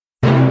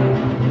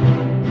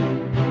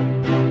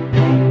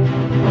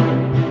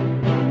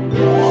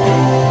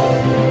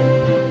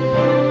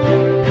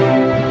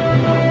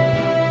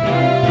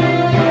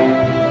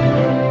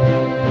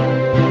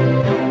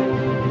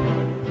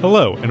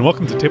Hello, and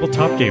welcome to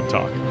Tabletop Game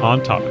Talk,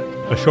 On Topic,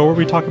 a show where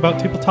we talk about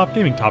tabletop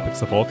gaming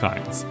topics of all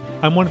kinds.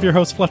 I'm one of your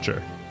hosts,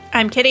 Fletcher.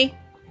 I'm Kitty.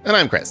 And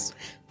I'm Chris.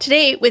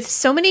 Today, with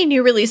so many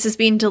new releases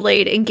being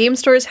delayed and game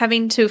stores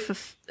having to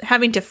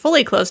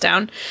fully close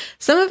down,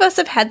 some of us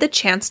have had the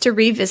chance to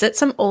revisit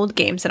some old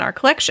games in our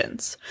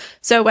collections.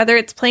 So whether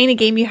it's playing a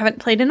game you haven't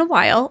played in a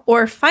while,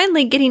 or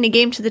finally getting a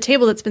game to the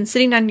table that's been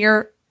sitting on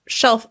your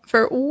shelf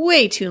for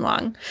way too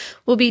long,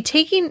 we'll be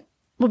talking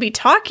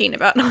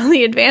about all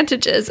the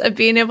advantages of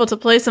being able to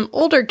play some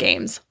older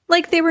games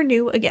like they were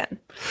new again.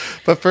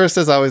 But first,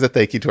 as always, a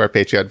thank you to our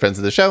Patreon friends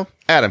of the show,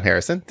 Adam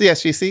Harrison, the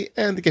SGC,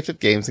 and the Gift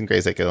of Games in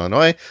Grays Lake,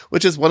 Illinois,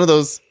 which is one of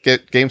those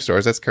game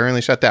stores that's currently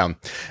shut down.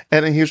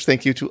 And a huge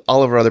thank you to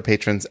all of our other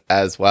patrons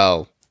as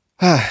well.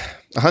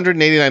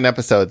 189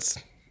 episodes.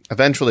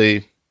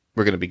 Eventually,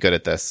 we're going to be good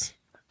at this.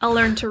 I'll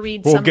learn to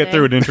read We'll someday. get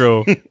through an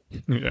intro.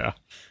 Yeah.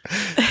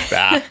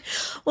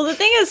 Well, the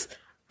thing is,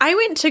 I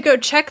went to go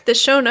check the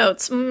show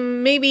notes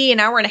maybe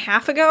an hour and a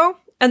half ago,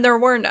 and there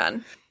were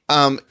none.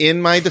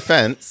 In my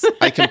defense,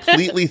 I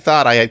completely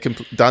thought I had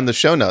done the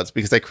show notes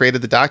because I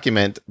created the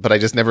document, but I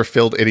just never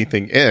filled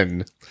anything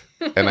in.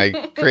 And I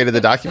created the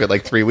document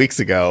like 3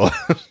 weeks ago.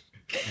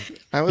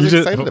 I was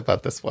excited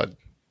about this one.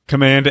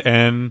 Command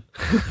N.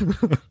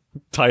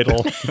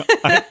 Title.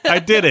 I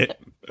did it.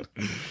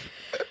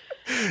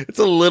 It's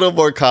a little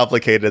more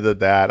complicated than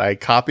that. I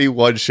copy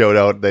one show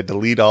note, then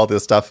delete all the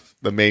stuff,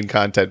 the main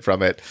content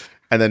from it,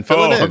 and then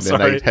fill it in.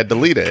 And I had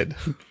deleted.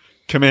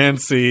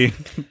 Command C,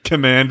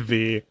 Command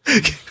V.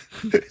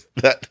 It's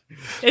that's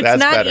not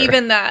better.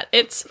 even that.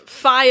 It's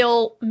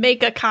file,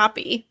 make a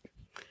copy,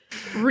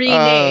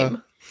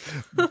 rename.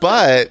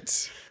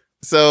 But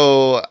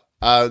so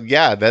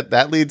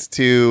that leads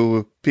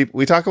to people.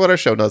 We talk about our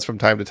show notes from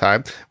time to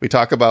time. We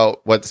talk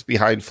about what's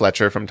behind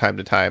Fletcher from time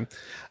to time.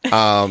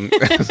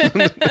 It's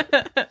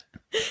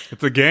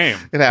a game.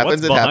 It happens.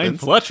 What's it behind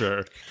happens.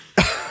 Fletcher?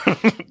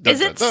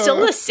 Is it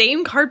still the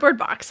same cardboard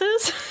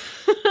boxes?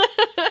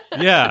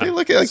 Yeah. They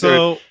look like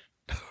so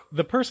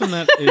the person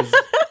that is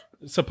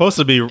supposed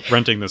to be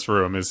renting this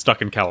room is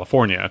stuck in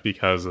California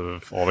because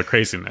of all the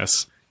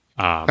craziness.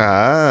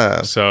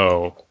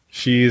 So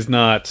she's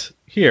not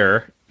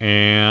here,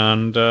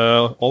 and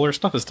all her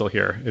stuff is still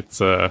here.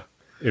 It's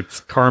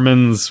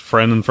Carmen's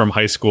friend from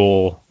high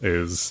school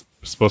is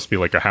supposed to be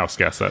like a house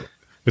guest that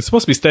is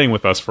supposed to be staying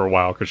with us for a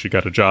while because she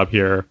got a job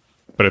here,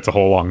 but it's a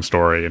whole long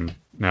story, and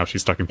now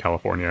she's stuck in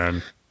California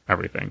and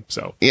everything.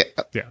 So yeah.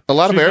 A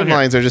lot of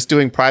airlines are just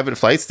doing private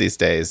flights these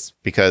days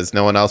because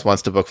no one else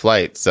wants to book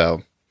flights.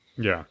 So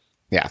yeah.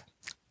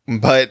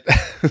 But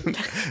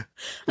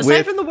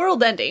Aside from the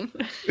world ending.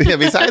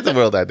 Besides the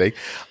world ending,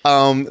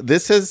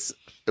 this has,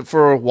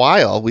 for a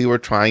while, we were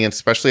trying,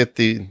 especially at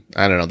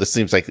this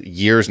seems like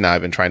years now,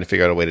 I've been trying to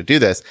figure out a way to do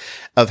this,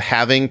 of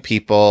having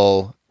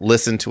people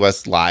listen to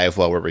us live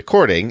while we're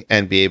recording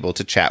and be able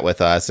to chat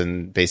with us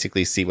and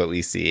basically see what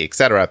we see,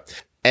 etc.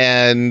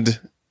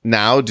 And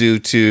now, due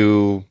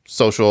to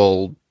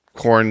social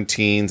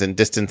quarantines and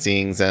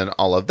distancings and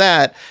all of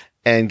that,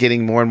 and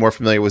getting more and more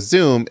familiar with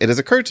Zoom, it has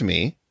occurred to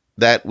me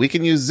that we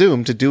can use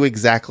Zoom to do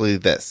exactly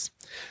this.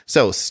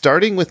 So,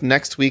 starting with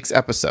next week's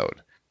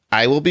episode,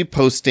 I will be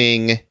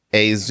posting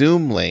a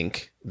Zoom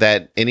link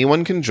that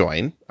anyone can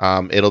join.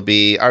 It'll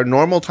be our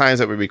normal times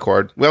that we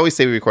record. We always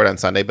say we record on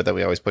Sunday, but then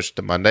we always push it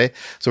to Monday.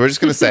 So we're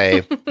just going to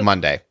say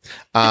Monday.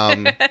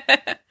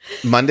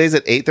 Monday's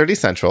at 8:30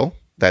 Central.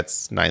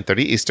 That's 9:30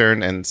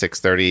 Eastern and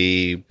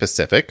 6:30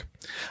 Pacific.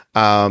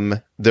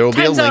 There will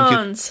be a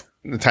link.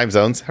 Time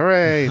zones.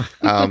 Hooray.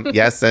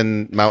 Yes,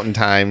 and Mountain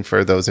Time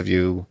for those of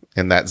you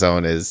in that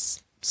zone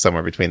is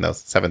somewhere between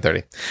those.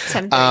 7:30.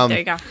 7:30. There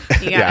you go.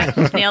 You got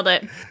it. Nailed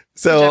it.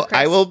 So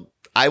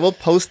I will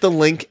post the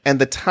link and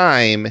the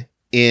time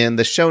in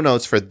the show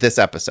notes for this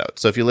episode.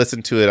 So if you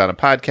listen to it on a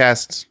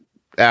podcast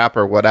app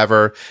or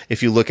whatever,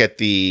 if you look at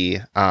the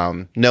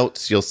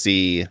notes, you'll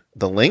see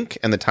the link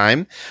and the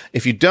time.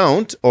 If you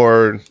don't,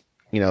 or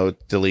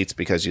deletes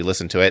because you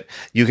listen to it,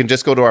 you can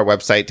just go to our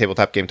website,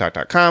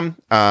 tabletopgametalk.com.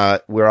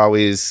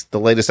 The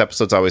latest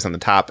episode's always on the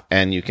top,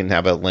 and you can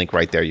have a link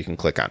right there you can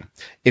click on.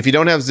 If you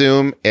don't have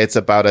Zoom, it's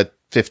about a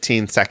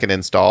 15-second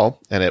install,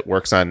 and it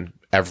works on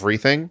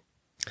everything.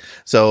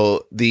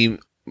 So the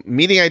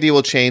meeting ID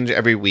will change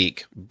every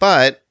week,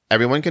 but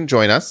everyone can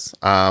join us.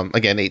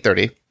 Again,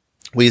 8:30.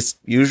 We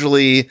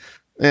usually,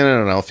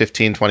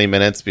 15, 20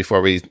 minutes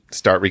before we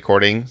start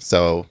recording.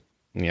 So,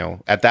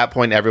 at that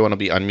point, everyone will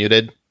be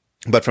unmuted.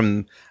 But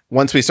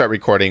once we start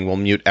recording, we'll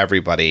mute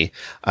everybody,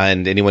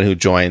 and anyone who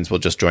joins will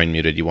just join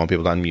muted. You won't be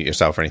able to unmute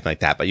yourself or anything like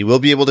that, but you will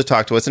be able to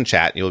talk to us and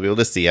chat. You'll be able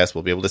to see us.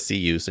 We'll be able to see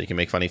you, so you can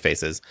make funny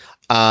faces.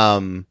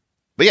 But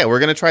yeah, we're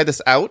going to try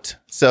this out.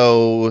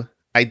 So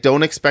I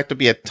don't expect to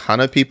be a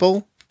ton of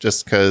people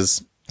just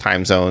because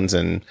time zones,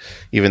 and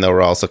even though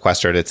we're all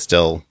sequestered, it's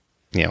still,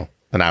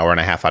 an hour and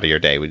a half out of your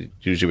day. We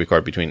usually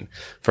record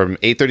from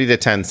 8:30 to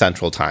 10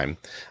 Central Time.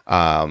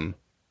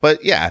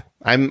 But yeah,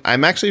 I'm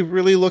actually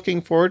really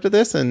looking forward to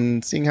this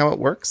and seeing how it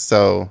works.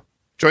 So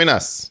join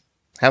us.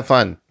 Have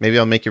fun. Maybe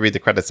I'll make you read the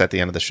credits at the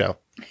end of the show.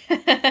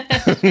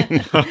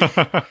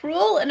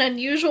 Cruel and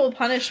unusual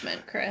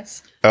punishment,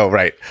 Chris. Oh,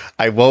 right.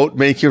 I won't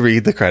make you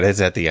read the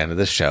credits at the end of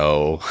the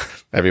show.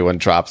 Everyone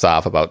drops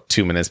off about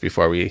 2 minutes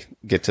before we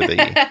get to the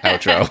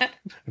outro.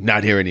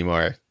 Not here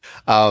anymore.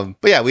 But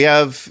yeah, we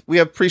have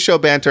pre-show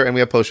banter and we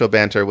have post-show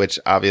banter, which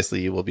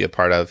obviously you will be a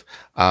part of.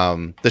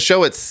 The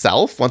show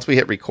itself, once we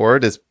hit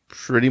record, is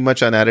pretty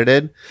much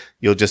unedited.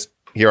 You'll just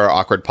hear our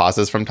awkward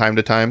pauses from time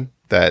to time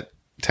that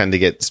tend to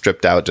get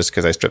stripped out just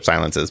because I strip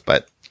silences.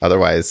 But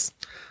otherwise,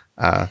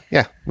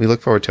 yeah, we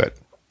look forward to it.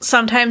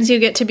 Sometimes you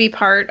get to be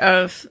part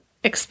of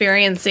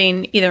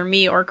experiencing either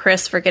me or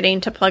Chris forgetting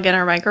to plug in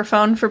our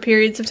microphone for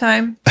periods of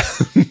time.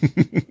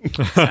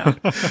 So.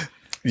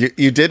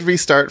 You did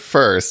restart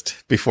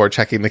first before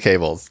checking the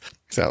cables,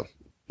 so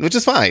which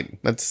is fine.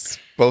 That's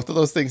both of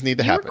those things need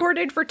to happen. You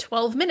recorded for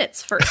 12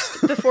 minutes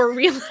first before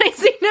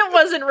realizing it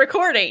wasn't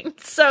recording.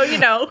 So,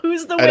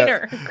 who's the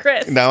winner?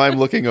 Chris. Now I'm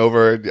looking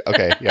over.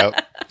 Okay,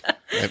 yep.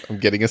 I'm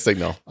getting a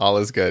signal. All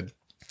is good.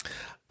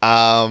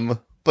 But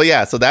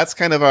yeah, so that's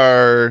kind of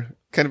our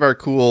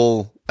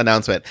cool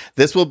announcement.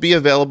 This will be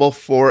available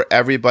for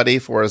everybody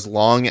for as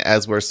long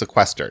as we're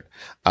sequestered.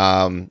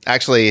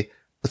 Actually,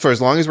 for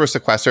as long as we're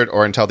sequestered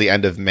or until the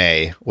end of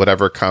May,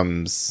 whatever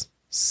comes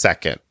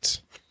second.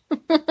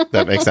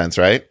 That makes sense,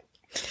 right?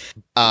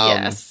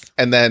 Yes.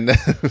 And then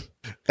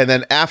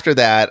after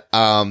that,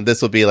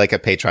 this will be like a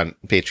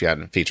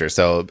Patreon feature.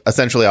 So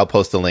essentially I'll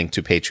post the link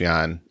to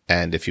Patreon,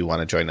 and if you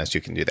want to join us,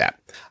 you can do that.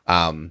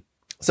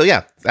 So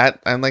yeah, like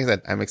I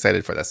said, I'm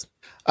excited for this.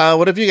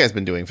 What have you guys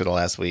been doing for the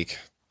last week?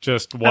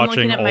 Just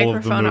watching all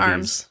of the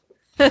movies.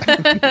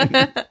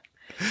 Arms.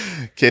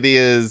 Kitty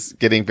is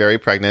getting very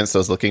pregnant, so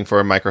is looking for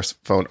a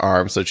microphone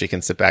arm so she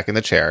can sit back in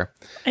the chair.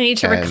 I need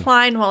to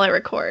recline while I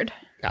record.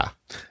 Yeah.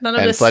 None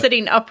of this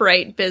sitting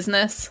upright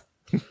business.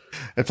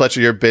 And Fletcher,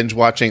 you're binge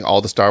watching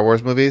all the Star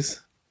Wars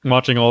movies?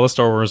 Watching all the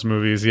Star Wars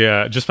movies,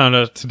 yeah. Just found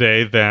out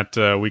today that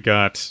we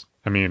got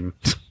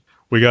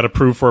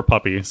approved for a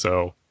puppy,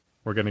 so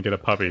we're going to get a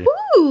puppy.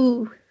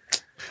 Ooh.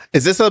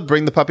 Is this a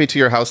bring the puppy to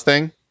your house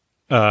thing?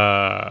 You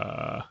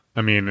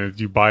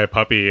buy a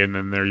puppy and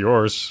then they're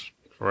yours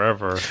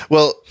forever.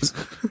 Well,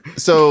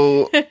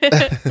 so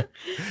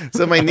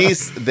my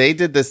niece, they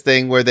did this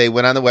thing where they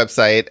went on the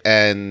website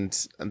and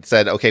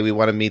said, okay, we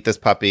want to meet this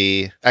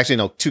puppy. Actually,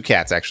 no, 2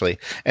 cats actually.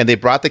 And they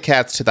brought the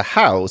cats to the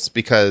house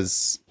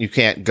because you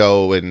can't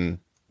go and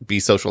be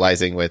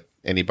socializing with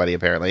anybody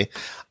apparently.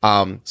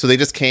 So they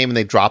just came and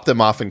they dropped them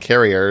off in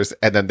carriers,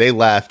 and then they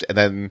left, and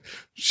then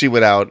she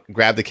went out,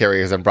 grabbed the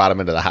carriers, and brought them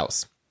into the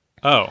house.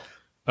 Oh,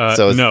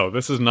 no,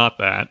 this is not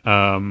that.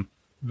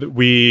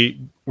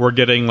 We're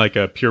getting like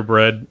a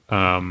purebred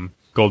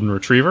golden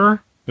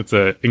retriever. It's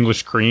a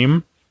English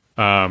cream.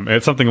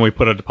 It's something we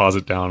put a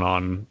deposit down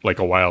on like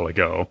a while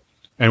ago,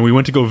 and we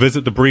went to go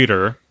visit the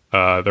breeder.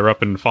 They're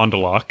up in Fond du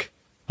Lac,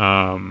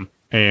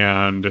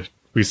 and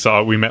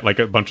we met like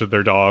a bunch of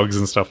their dogs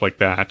and stuff like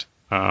that.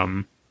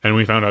 And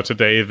we found out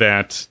today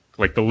that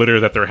like the litter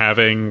that they're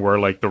having, we're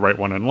like the right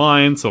one in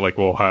line. So like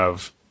we'll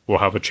have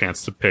a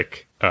chance to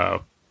pick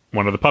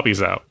one of the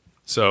puppies out.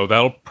 So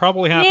that'll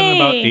probably happen in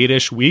about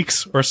 8-ish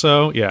weeks or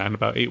so. Yeah, in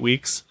about 8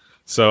 weeks.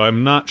 So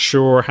I'm not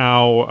sure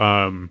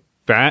how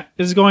that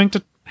is going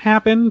to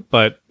happen,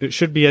 but it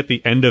should be at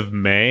the end of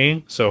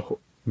May. So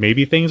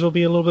maybe things will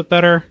be a little bit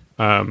better.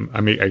 I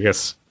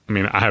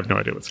have no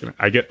idea what's going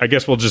to... I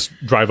guess we'll just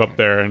drive up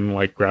there and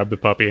like grab the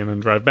puppy and then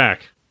drive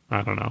back.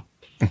 I don't know.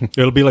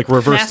 It'll be like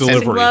reverse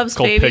delivery. Gloves, it's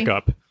called baby.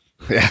 pickup.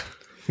 Yeah.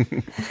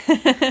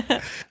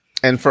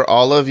 And for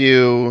all of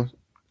you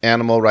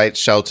animal rights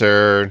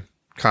shelter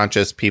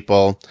conscious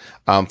people,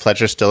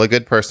 Fletcher's still a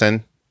good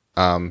person,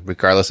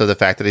 regardless of the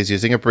fact that he's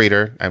using a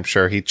breeder. I'm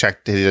sure he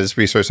checked his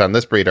research on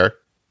this breeder.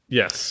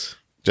 Yes.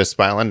 Just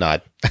smile and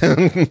nod.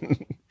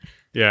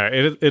 Yeah,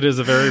 it is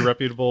a very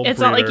reputable It's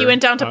breeder. not like you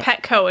went down to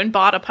Petco and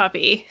bought a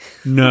puppy.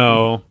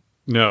 No.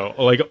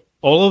 Like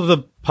all of the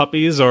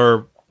puppies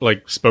are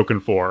like spoken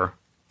for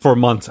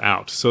months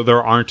out. So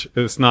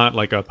it's not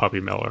like a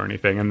puppy mill or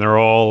anything. And they're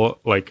all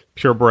like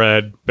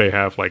purebred. They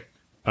have like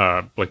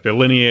the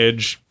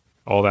lineage,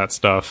 all that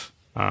stuff.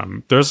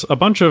 There's a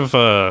bunch of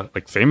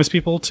like famous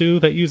people too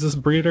that use this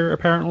breeder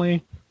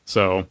apparently.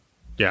 So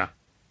yeah.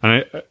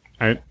 And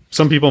I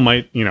some people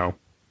might,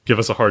 give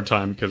us a hard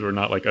time because we're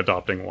not like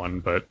adopting one,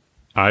 but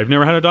I've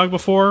never had a dog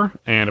before,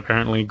 and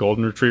apparently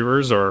golden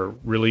retrievers are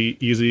really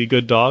easy,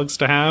 good dogs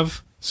to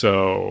have.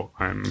 So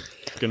I'm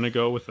going to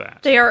go with that.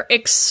 They are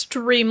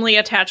extremely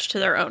attached to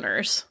their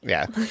owners.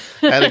 Yeah.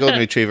 I had a golden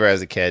retriever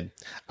as a kid.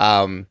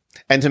 And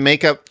to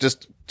make up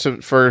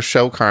for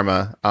show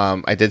karma,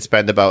 I did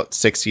spend about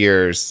 6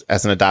 years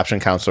as an adoption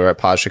counselor at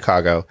Paws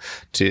Chicago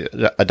to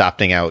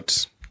adopting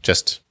out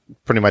just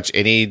pretty much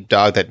any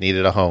dog that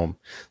needed a home.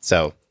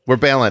 So we're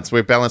balanced.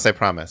 I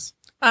promise.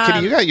 Kitty,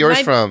 you got yours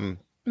from...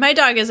 My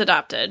dog is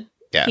adopted.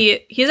 Yeah.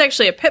 He's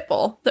actually a pit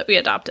bull that we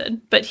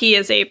adopted, but he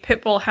is a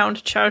pit bull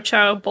hound chow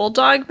chow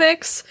bulldog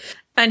mix.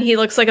 And he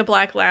looks like a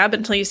black lab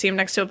until you see him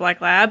next to a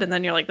black lab, and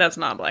then you're like, that's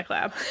not a black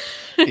lab.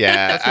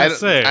 Yeah. I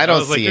don't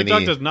was see your any...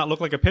 dog does not look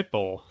like a pit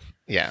bull.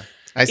 Yeah.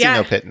 I see Yeah.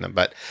 no pit in him,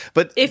 but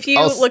If you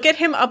also- look at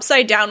him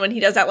upside down when he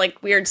does that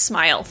like weird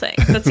smile thing,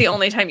 that's the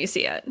only time you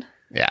see it.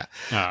 yeah.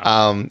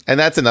 Ah. And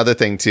that's another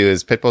thing too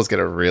is pit bulls get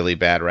a really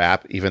bad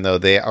rap, even though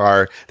they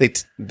are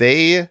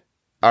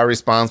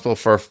responsible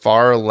for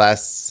far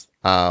less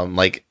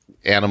like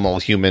animal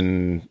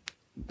human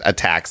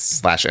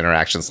attacks /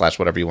 interactions /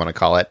 whatever you want to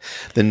call it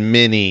than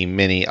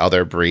many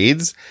other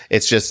breeds.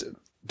 It's just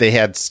they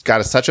had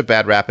got such a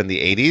bad rap in the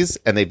 80s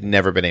and they've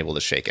never been able to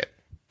shake it.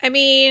 I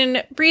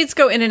mean, breeds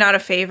go in and out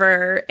of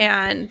favor,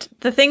 and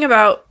the thing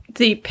about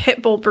the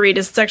pit bull breed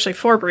is it's actually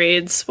 4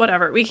 breeds.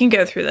 Whatever, we can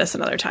go through this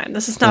another time.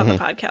 This is not the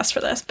podcast for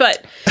this,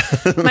 but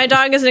my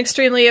dog is an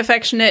extremely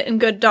affectionate and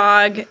good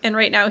dog, and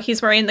right now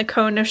he's wearing the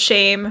cone of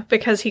shame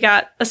because he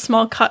got a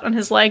small cut on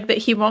his leg that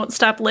he won't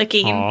stop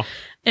licking. Aw.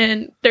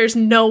 And there's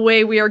no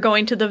way we are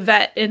going to the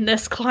vet in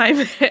this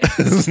climate.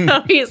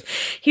 So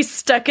he's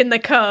stuck in the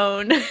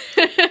cone.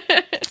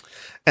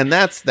 And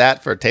that's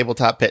that for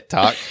Tabletop Pit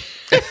Talk.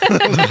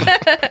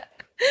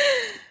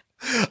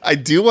 I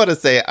do want to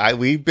say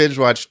we binge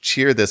watched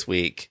Cheer this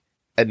week,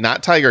 and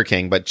not Tiger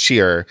King, but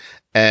Cheer.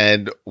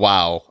 And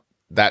wow,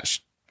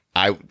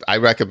 I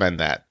recommend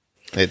that.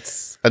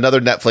 It's another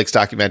Netflix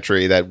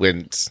documentary that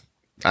went,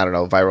 I don't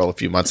know, viral a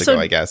few months ago,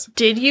 I guess.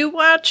 Did you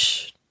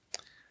watch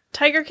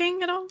Tiger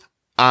King at all?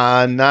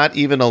 Not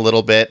even a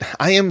little bit.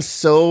 I am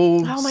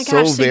so, Oh my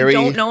gosh, so very, you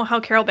don't know how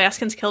Carol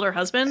Baskins killed her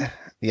husband?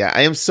 yeah,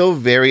 I am so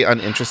very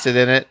uninterested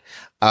in it.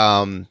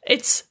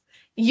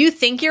 You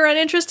think you're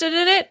uninterested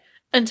in it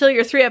until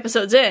you're 3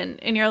 episodes in,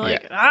 and you're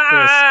like, Chris,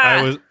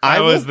 ah! I I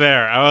was will-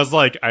 there. I was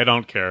like, I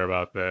don't care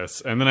about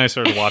this. And then I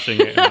started watching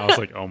it and I was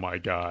like, oh my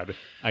God,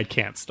 I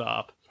can't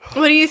stop.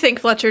 What do you think,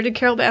 Fletcher? Did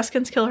Carol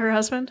Baskins kill her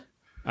husband?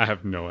 I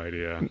have no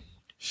idea.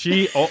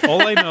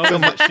 All I know is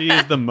that she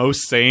is the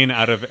most sane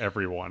out of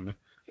everyone.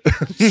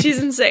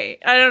 She's insane.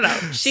 I don't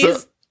know.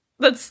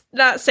 That's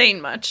not saying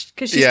much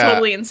because she's Yeah.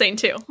 totally insane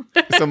too.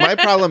 So my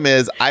problem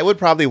is I would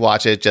probably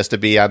watch it just to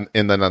be on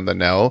the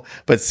know,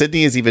 but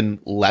Sydney is even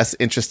less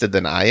interested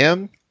than I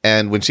am.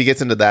 And when she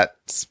gets into that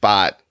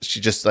spot, she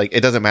just like, it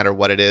doesn't matter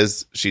what it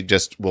is. She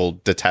just will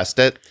detest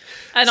it.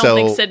 I don't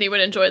think Sydney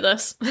would enjoy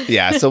this.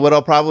 Yeah. So what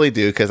I'll probably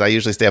do, because I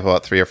usually stay up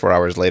about 3 or 4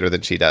 hours later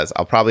than she does,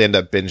 I'll probably end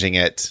up binging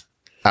it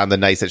on the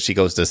nights that she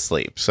goes to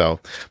sleep. So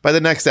by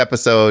the next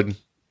episode,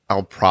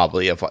 I'll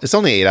probably have, it's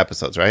only 8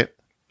 episodes, right?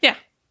 Yeah.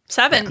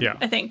 7, Yeah.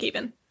 I think,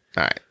 even.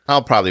 All right.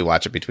 I'll probably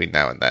watch it between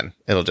now and then.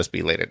 It'll just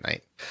be late at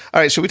night.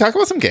 All right. Should we talk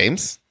about some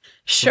games?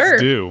 Sure.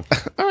 Let's do.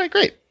 All right,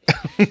 great.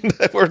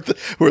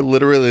 we're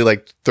literally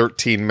like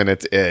 13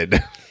 minutes in.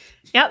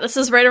 Yeah, this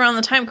is right around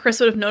the time Chris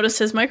would have noticed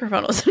his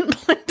microphone wasn't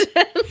plugged in.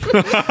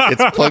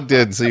 It's plugged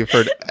in, so you've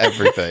heard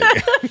everything.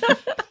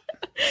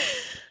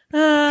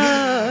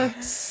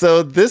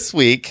 So this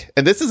week,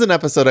 and this is an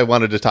episode I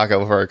wanted to talk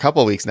about for a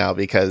couple of weeks now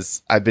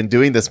because I've been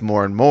doing this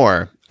more and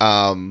more,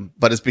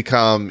 but it's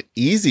become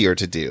easier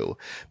to do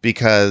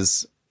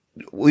because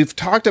we've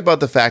talked about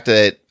the fact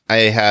that I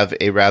have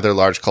a rather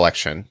large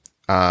collection.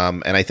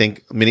 And I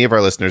think many of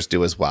our listeners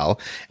do as well.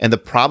 And the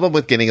problem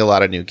with getting a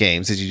lot of new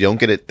games is you don't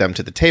get them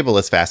to the table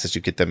as fast as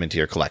you get them into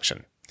your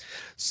collection.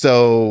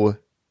 So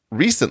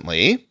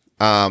recently,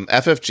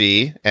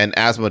 FFG and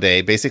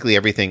Asmodee, basically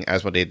everything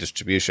Asmodee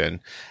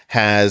Distribution,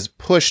 has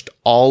pushed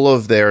all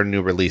of their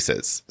new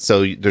releases.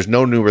 So there's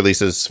no new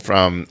releases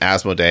from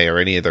Asmodee or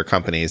any of their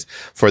companies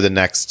for the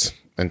next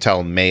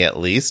until May at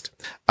least.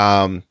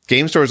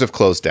 Game stores have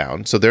closed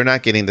down, so they're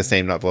not getting the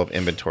same level of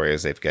inventory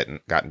as they've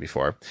gotten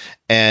before.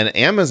 And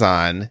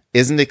Amazon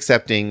isn't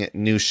accepting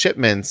new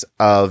shipments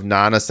of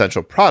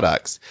non-essential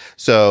products.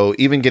 So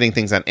even getting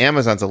things on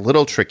Amazon's a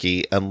little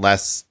tricky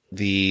unless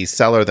the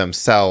seller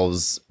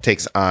themselves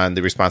takes on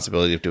the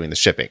responsibility of doing the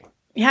shipping.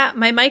 Yeah,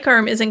 my mic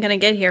arm isn't going to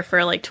get here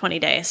for like 20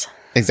 days.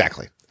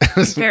 Exactly.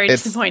 Very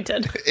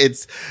disappointed.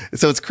 It's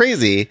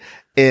crazy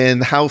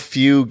in how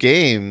few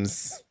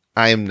games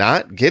I am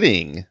not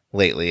getting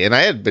lately. And I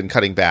had been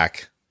cutting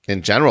back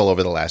in general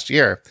over the last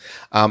year.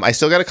 I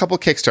still got a couple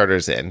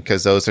Kickstarters in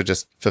because those are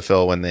just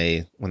fulfill when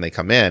they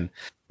come in.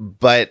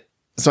 But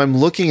so I'm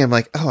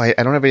like, oh, I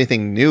don't have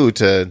anything new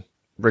to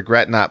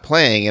regret not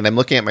playing. And I'm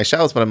looking at my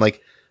shelves, but I'm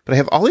like, but I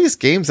have all these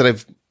games that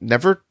I've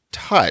never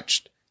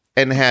touched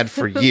and had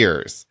for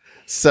years.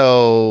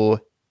 So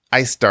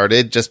I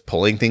started just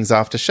pulling things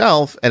off the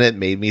shelf, and it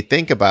made me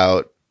think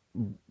about,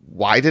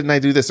 why didn't I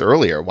do this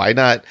earlier? Why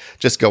not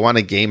just go on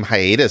a game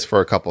hiatus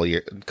for a couple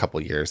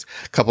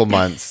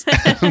months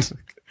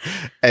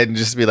and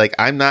just be like,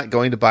 I'm not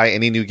going to buy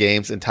any new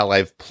games until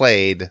I've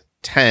played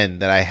 10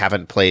 that I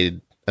haven't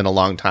played in a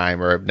long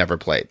time or have never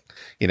played,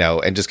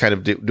 and just kind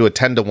of do a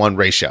 10-to-1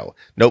 ratio.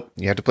 Nope.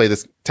 You have to play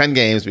this 10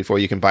 games before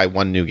you can buy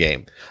one new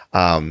game.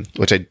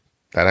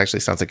 That actually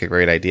sounds like a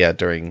great idea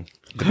during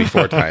the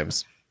before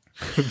times.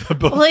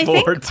 Well, I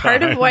think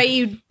part of why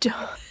you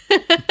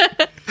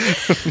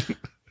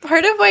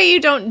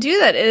don't do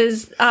that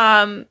is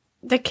the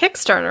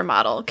Kickstarter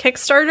model.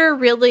 Kickstarter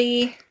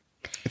really,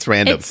 It's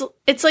random.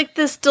 it's like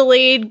this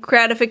delayed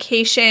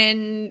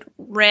gratification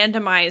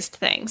randomized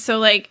thing. So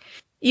like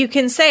you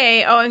can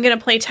say, oh, I'm going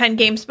to play 10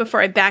 games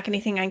before I back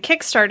anything on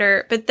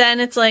Kickstarter. But then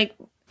it's like,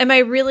 am I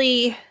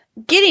really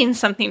getting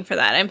something for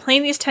that? I'm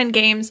playing these 10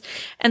 games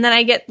and then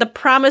I get the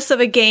promise of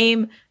a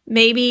game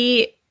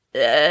maybe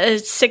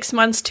 6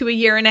 months to a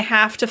year and a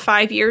half to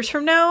 5 years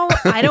from now.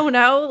 I don't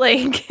know.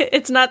 Like,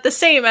 it's not the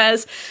same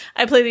as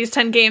I play these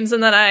 10 games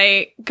and then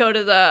I go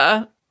to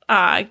the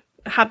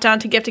hop down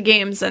to Gift of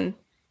Games and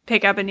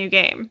pick up a new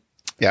game.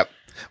 Yep.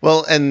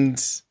 Well,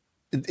 and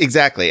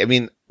exactly. I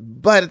mean,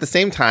 but at the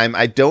same time,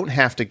 I don't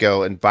have to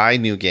go and buy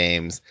new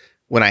games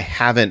when I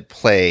haven't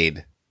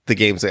played the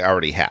games I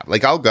already have.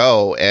 Like, I'll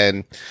go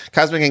and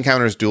Cosmic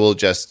Encounters Duel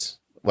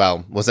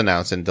was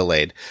announced and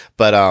delayed.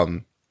 But,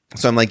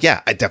 so I'm like,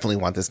 yeah, I definitely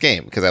want this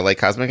game because I like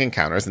Cosmic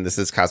Encounters and this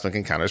is Cosmic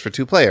Encounters for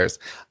 2 players.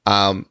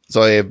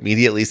 So I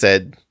immediately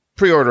said,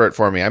 pre-order it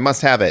for me. I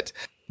must have it.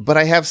 But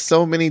I have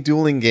so many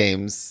dueling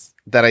games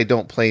that I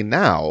don't play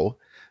now.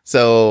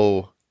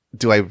 So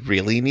do I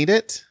really need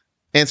it?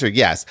 Answer,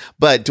 yes.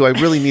 But do I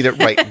really need it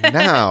right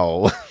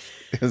now?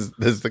 Is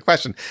the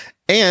question.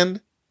 And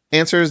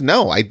answer is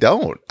no, I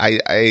don't.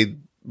 I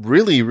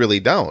really, really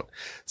don't.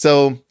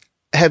 So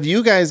have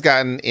you guys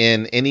gotten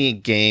in any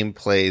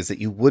gameplays that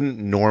you wouldn't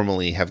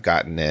normally have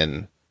gotten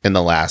in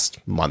the last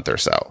month or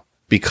so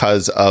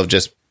because of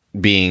just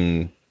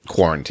being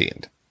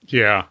quarantined?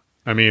 Yeah.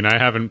 I mean, I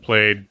haven't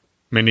played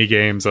many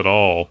games at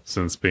all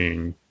since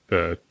being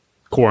the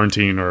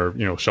quarantine or,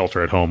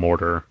 shelter at home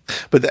order.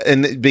 But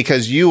and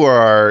because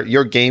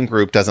your game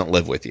group doesn't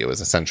live with you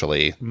is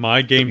essentially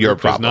my game your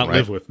group problem, does not right?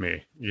 live with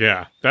me.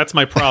 Yeah, that's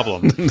my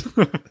problem.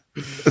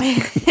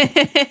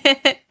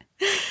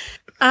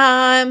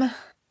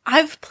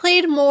 I've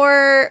played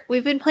more.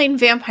 We've been playing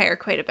Vampire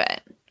quite a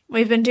bit.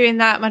 We've been doing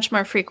that much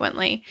more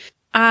frequently.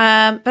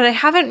 But I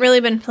haven't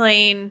really been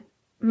playing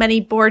many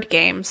board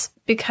games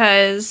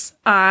because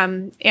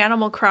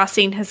Animal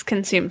Crossing has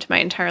consumed my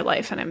entire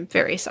life, and I'm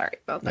very sorry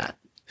about that.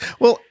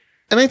 Well,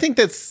 and I think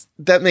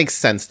that makes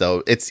sense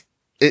though.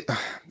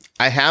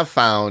 I have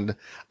found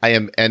I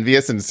am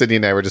envious, and Sydney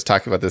and I were just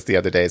talking about this the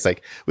other day. It's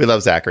like, we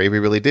love Zachary, we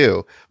really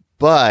do,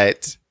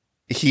 but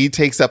he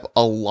takes up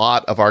a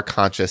lot of our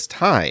conscious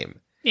time.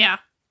 Yeah.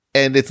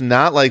 And it's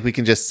not like we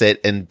can just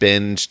sit and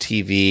binge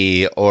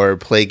TV or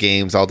play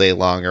games all day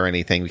long or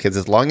anything, because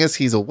as long as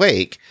he's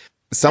awake,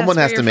 someone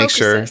has to make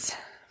sure.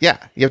 Yeah,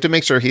 you have to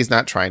make sure he's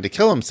not trying to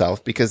kill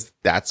himself, because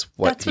that's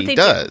what he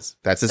does.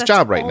 That's his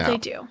job right now. They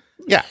do.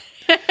 Yeah.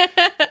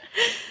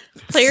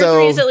 Player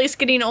 3 is at least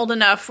getting old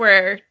enough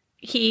where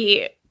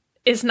he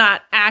is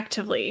not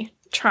actively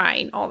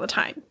trying all the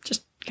time,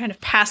 just kind of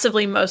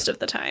passively most of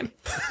the time.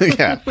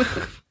 Yeah.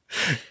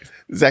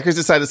 Zachary's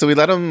decided, so we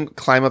let him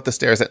climb up the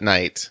stairs at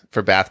night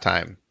for bath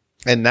time.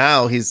 And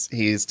now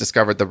he's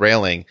discovered the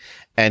railing,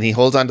 and he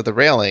holds onto the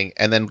railing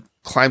and then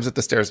climbs up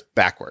the stairs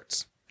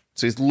backwards.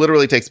 So he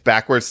literally takes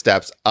backward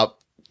steps up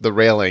the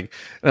railing.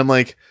 And I'm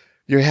like,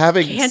 you're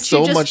having Can't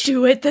so you just much.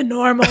 do it the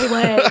normal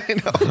way?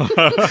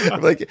 I know.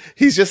 Like,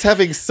 he's just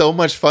having so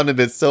much fun, and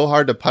it's so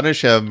hard to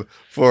punish him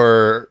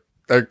for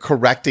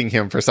correcting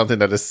him for something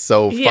that is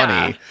so funny.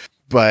 Yeah.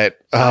 But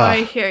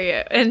I hear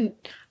you. And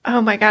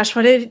oh my gosh,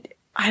 I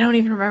don't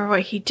even remember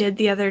what he did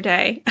the other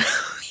day.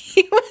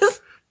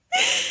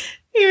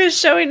 He was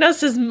showing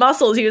us his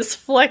muscles. He was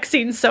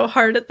flexing so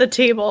hard at the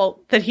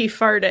table that he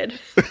farted.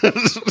 And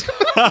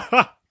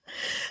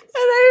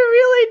I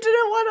really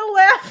didn't want to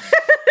laugh.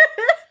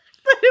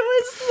 But it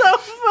was so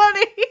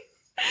funny.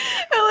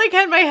 I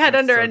had my head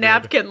under a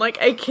napkin.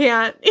 I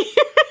can't. But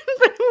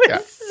it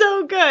was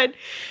so good.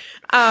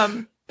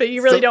 But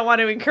you really don't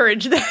want to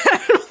encourage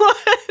that one.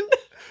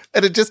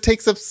 And it just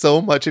takes up so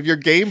much of your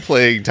game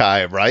playing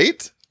time,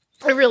 right?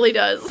 It really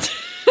does.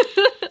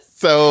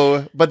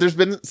 So, but there's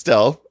been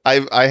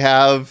I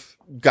have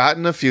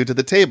gotten a few to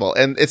the table,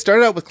 and it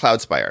started out with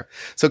Cloudspire.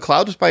 So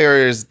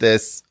Cloudspire is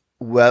this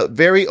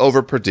very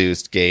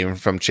overproduced game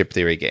from Chip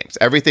Theory Games.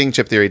 Everything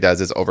Chip Theory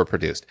does is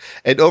overproduced,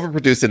 and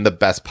overproduced in the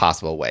best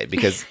possible way,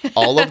 because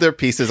all of their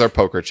pieces are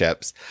poker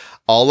chips.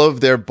 All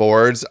of their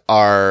boards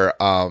are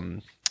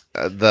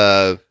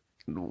the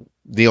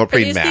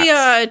neoprene mats.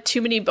 The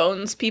Too Many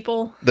Bones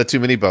people. The Too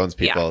Many Bones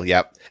people,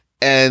 yep.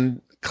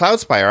 And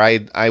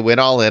Cloudspire, I went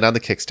all in on the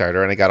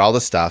Kickstarter, and I got all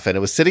the stuff, and it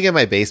was sitting in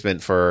my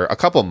basement for a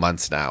couple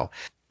months now.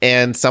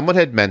 And someone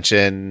had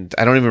mentioned,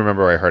 I don't even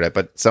remember where I heard it,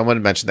 but someone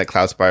had mentioned that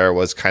Cloudspire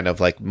was kind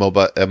of like a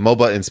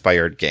MOBA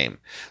inspired game.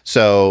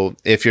 So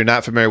if you're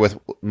not familiar with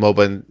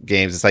MOBA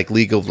games, it's like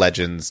League of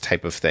Legends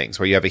type of things,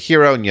 where you have a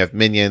hero and you have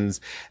minions,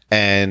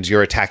 and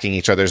you're attacking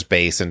each other's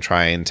base and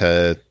trying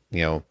to,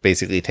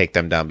 basically take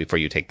them down before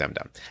you take them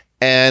down.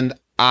 And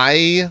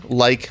I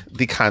like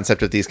the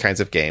concept of these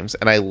kinds of games,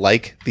 and I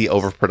like the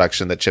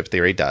overproduction that Chip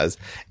Theory does.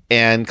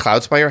 And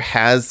Cloudspire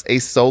has a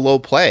solo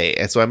play.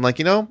 And so I'm like,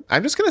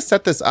 I'm just going to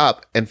set this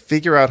up and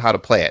figure out how to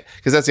play it.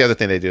 Because that's the other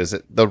thing they do, is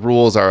that the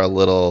rules are a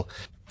little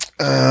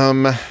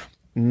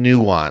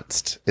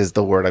nuanced is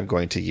the word I'm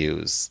going to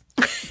use.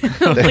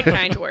 That's a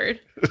kind word.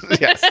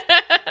 Yes.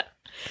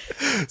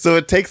 So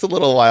it takes a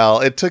little while.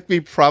 It took me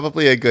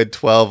probably a good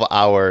 12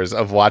 hours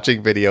of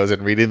watching videos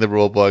and reading the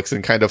rule books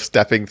and kind of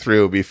stepping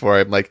through before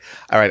I'm like,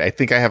 all right, I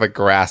think I have a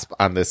grasp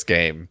on this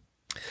game.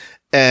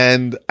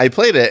 And I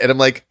played it and I'm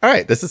like, all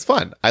right, this is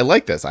fun. I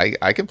like this.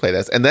 I can play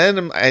this. And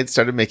then it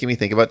started making me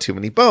think about Too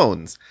Many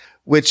Bones,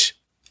 which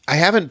I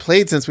haven't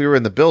played since we were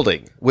in the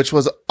building, which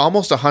was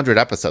almost 100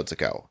 episodes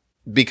ago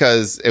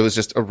because it was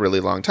just a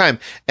really long time.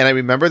 And I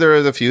remember there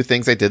was a few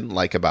things I didn't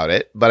like about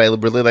it, but I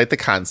really liked the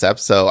concept.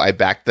 So I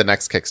backed the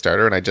next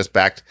Kickstarter and I just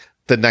backed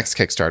the next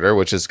Kickstarter,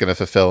 which is going to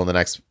fulfill in the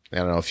next, I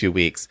don't know, a few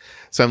weeks.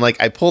 So I'm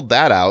like, I pulled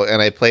that out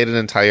and I played an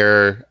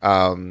entire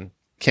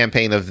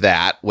campaign of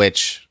that,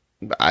 which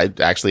I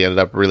actually ended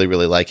up really,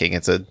 really liking.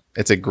 It's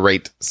a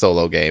great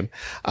solo game.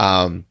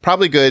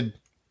 Probably good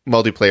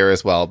multiplayer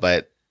as well,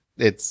 but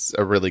it's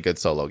a really good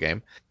solo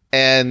game.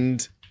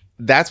 And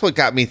that's what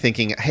got me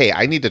thinking, hey,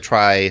 I need to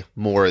try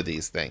more of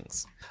these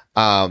things.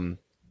 The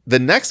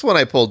next one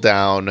I pulled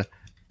down,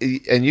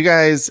 and you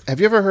guys, have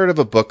you ever heard of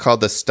a book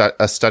called A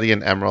Study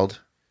in Emerald?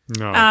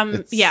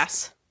 No.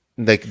 Yes.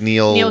 Like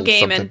Neil Gaiman.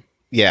 Something.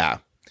 Yeah.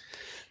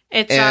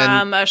 It's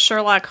a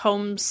Sherlock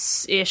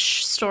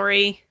Holmes-ish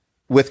story.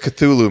 With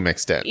Cthulhu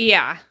mixed in.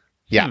 Yeah.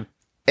 Yeah.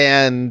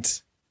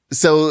 And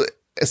so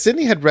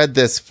Sydney had read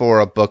this for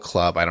a book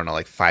club, I don't know,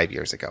 like 5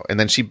 years ago. And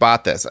then she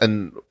bought this.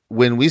 And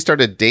when we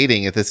started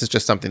dating, this is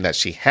just something that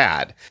she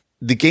had.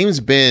 The game's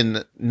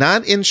been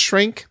not in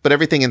shrink, but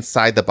everything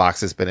inside the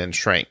box has been in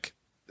shrink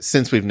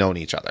since we've known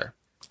each other.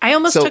 I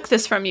almost took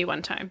this from you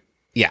one time.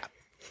 Yeah.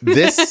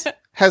 This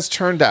has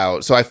turned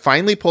out. So I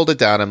finally pulled it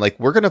down. I'm like,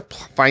 we're going to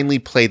finally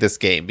play this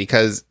game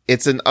because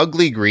it's an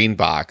ugly green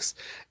box.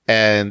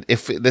 And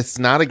if it's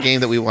not a game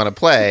that we want to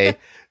play,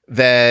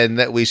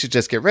 then we should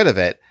just get rid of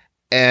it.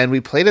 And we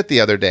played it the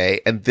other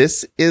day, and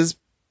this is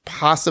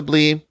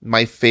possibly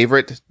my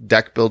favorite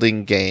deck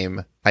building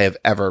game I have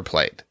ever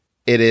played.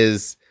 It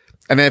is,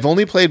 and I've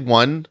only played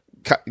one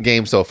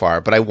game so far,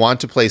 but I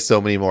want to play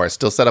so many more. It's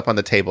still set up on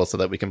the table so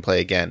that we can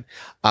play again.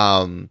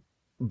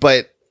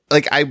 But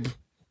like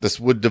this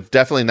would have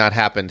definitely not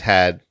happened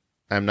had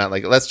I'm not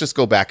like, let's just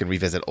go back and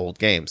revisit old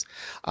games.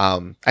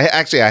 I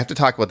have to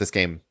talk about this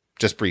game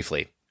just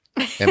briefly.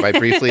 And by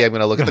briefly, I'm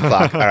going to look at the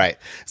clock. All right.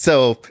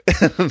 So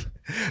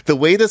the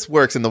way this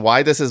works and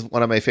why this is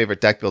one of my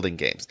favorite deck building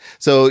games.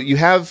 So you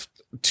have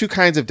two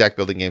kinds of deck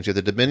building games. You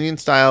have the Dominion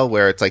style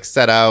where it's like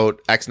set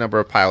out X number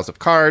of piles of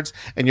cards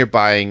and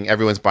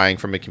everyone's buying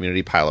from a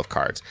community pile of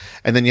cards.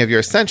 And then you have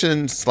your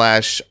Ascension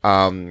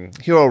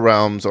 / Hero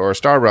Realms or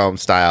Star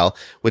Realms style,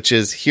 which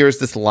is here's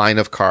this line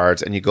of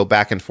cards and you go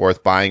back and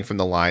forth buying from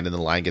the line and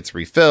the line gets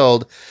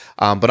refilled.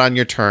 But on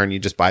your turn, you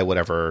just buy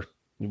whatever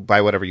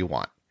you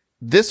want.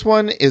 This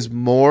one is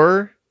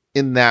more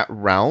in that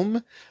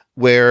realm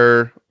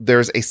where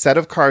there's a set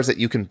of cards that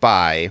you can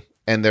buy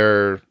and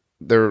they're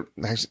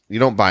actually, you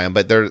don't buy them,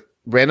 but they're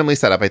randomly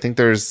set up. I think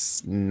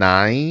there's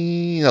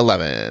 9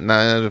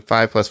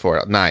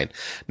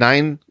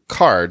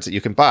 cards that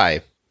you can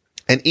buy.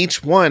 And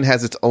each one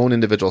has its own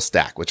individual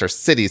stack, which are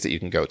cities that you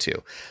can go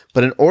to.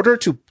 But in order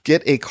to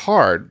get a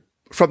card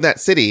from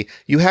that city,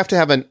 you have to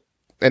have an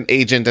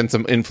agent and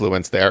some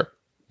influence there.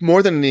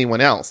 More than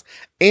anyone else.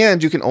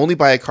 And you can only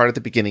buy a card at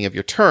the beginning of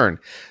your turn.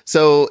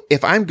 So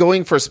if I'm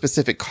going for a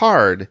specific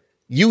card,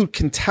 you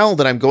can tell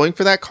that I'm going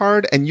for that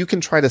card and you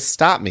can try to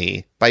stop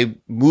me by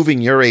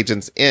moving your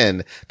agents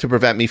in to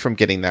prevent me from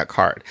getting that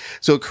card.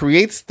 So it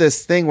creates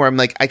this thing where I'm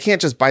like, I can't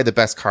just buy the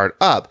best card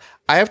up.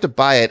 I have to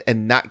buy it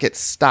and not get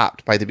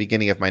stopped by the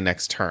beginning of my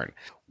next turn,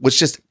 which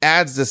just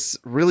adds this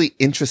really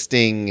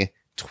interesting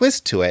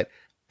twist to it.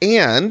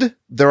 And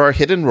there are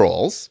hidden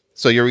roles.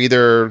 So you're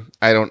either,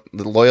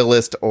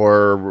 loyalist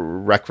or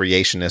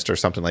recreationist or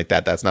something like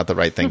that. That's not the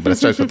right thing, but it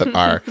starts with an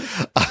R.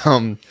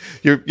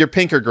 You're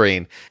pink or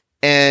green.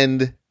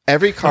 And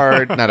every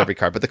card, not every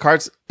card, but the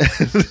cards,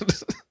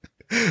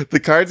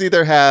 the cards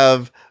either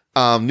have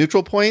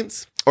neutral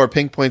points or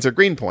pink points or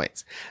green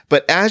points.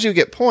 But as you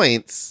get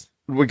points,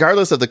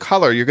 regardless of the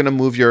color, you're going to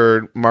move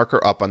your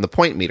marker up on the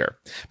point meter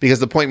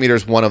because the point meter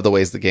is one of the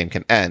ways the game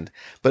can end.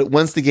 But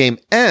once the game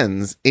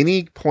ends,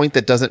 any point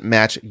that doesn't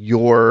match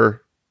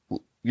your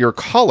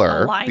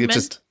color, which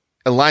is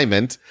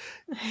alignment,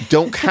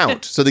 don't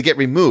count. So they get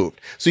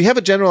removed. So you have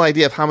a general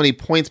idea of how many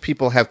points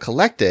people have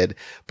collected,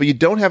 but you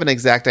don't have an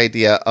exact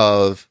idea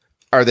of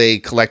are they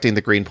collecting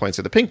the green points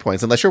or the pink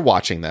points unless you're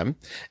watching them.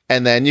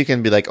 And then you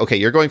can be like, okay,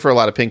 you're going for a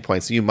lot of pink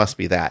points, so you must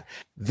be that.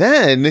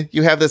 Then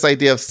you have this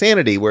idea of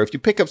sanity, where if you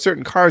pick up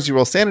certain cards, you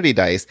roll sanity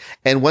dice.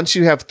 And once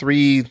you have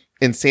 3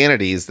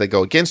 insanities that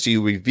go against you,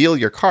 you reveal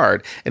your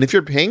card. And if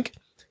you're pink,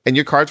 and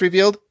your card's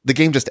revealed, the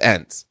game just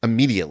ends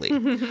immediately.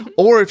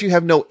 Or if you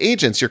have no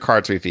agents, your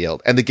card's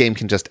revealed, and the game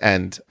can just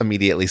end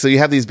immediately. So you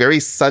have these very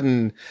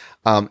sudden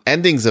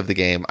endings of the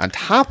game on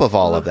top of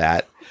all of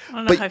that. I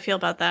don't know how I feel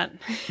about that.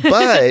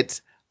 But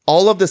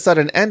all of the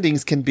sudden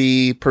endings can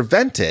be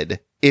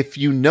prevented if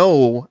you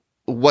know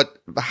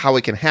how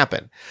it can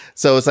happen.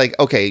 So it's like,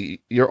 okay,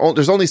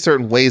 there's only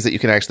certain ways that you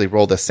can actually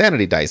roll the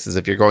sanity dice, as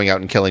if you're going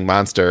out and killing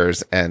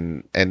monsters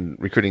and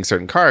recruiting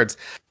certain cards.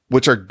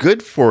 which are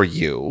good for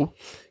you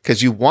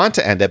because you want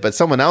to end it, but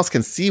someone else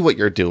can see what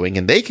you're doing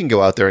and they can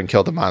go out there and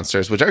kill the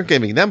monsters, which aren't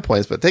giving them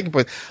points, but taking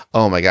points.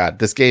 Oh my God,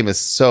 this game is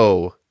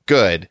so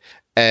good.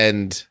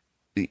 And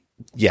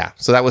yeah,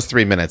 so that was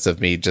 3 minutes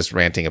of me just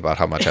ranting about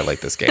how much I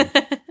like this game.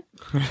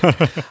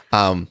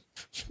 I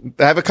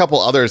have a couple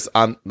others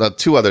on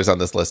two others on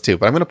this list too,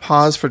 but I'm going to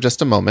pause for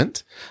just a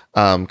moment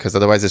because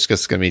otherwise it's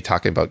just going to be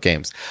talking about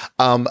games.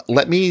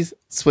 Let me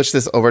switch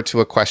this over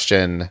to a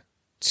question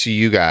to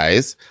you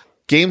guys.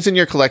 Games in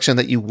your collection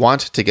that you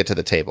want to get to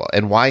the table,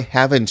 and why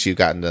haven't you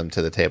gotten them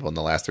to the table in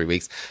the last 3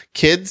 weeks?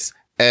 Kids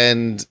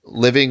and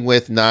living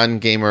with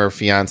non-gamer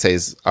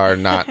fiancés are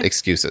not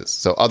excuses.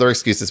 So other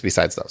excuses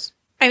besides those.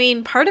 I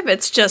mean, part of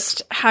it's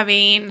just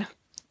having,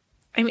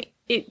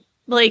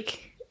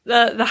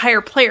 the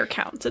higher player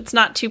counts. It's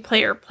not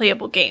 2-player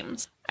playable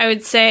games. I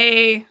would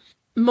say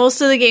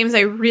most of the games I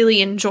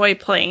really enjoy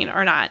playing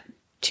are not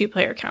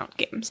 2-player count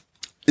games.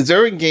 Is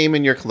there a game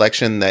in your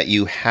collection that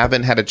you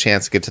haven't had a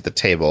chance to get to the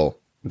table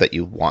that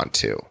you want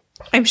to?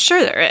 I'm sure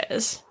there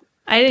is.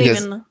 I didn't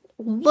even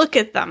look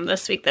at them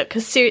this week though,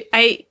 because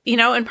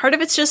and part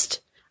of it's just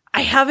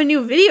I have a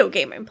new video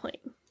game I'm playing.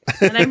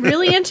 And I'm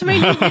really into my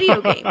new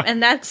video game.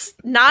 And that's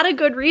not a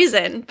good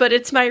reason, but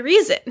it's my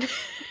reason.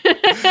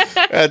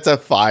 That's a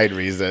fine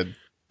reason.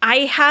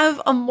 I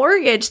have a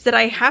mortgage that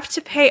I have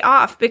to pay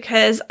off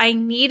because I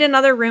need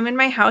another room in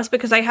my house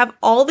because I have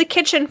all the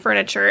kitchen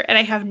furniture and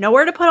I have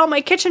nowhere to put all my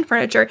kitchen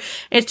furniture.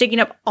 And it's taking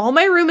up all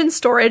my room in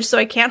storage, so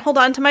I can't hold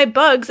on to my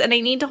bugs. And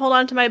I need to hold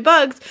on to my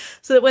bugs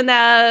so that when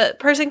the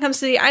person comes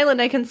to the island,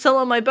 I can sell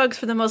all my bugs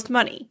for the most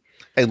money.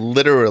 I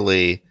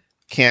literally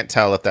can't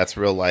tell if that's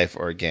real life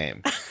or a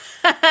game.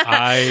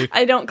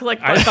 I don't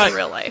collect bugs in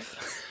real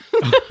life.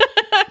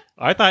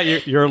 I thought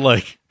you're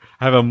like,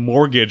 I have a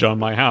mortgage on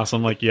my house.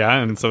 I'm like, yeah,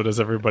 and so does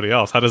everybody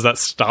else. How does that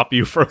stop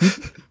you from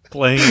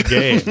playing a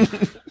game?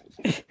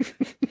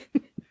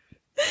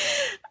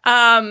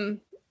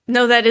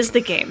 No, that is the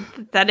game.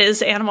 That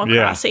is Animal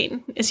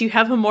Crossing. Is you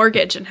have a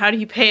mortgage, and how do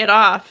you pay it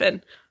off?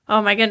 And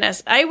oh my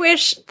goodness, I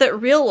wish that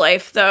real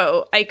life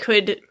though I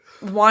could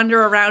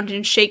wander around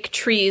and shake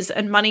trees,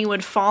 and money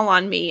would fall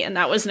on me, and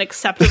that was an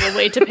acceptable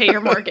way to pay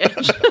your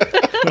mortgage.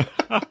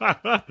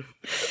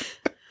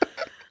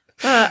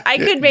 I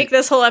could make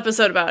this whole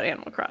episode about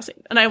Animal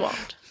Crossing, and I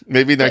won't.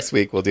 Maybe next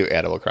week we'll do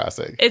Animal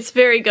Crossing. It's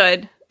very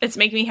good. It's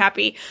making me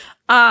happy.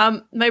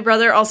 My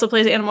brother also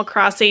plays Animal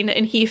Crossing,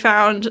 and he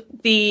found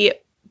the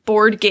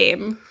board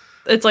game.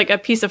 It's like a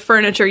piece of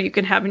furniture you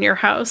can have in your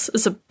house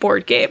as a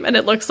board game, and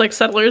it looks like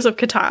Settlers of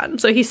Catan,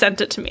 so he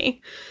sent it to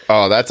me.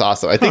 Oh, that's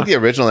awesome. I think the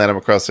original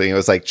Animal Crossing, it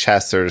was like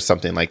chess or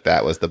something like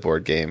that was the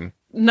board game.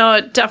 No,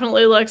 it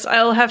definitely looks...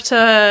 I'll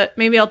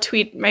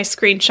tweet my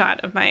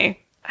screenshot of my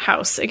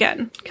house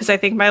again, because I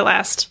think my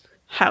last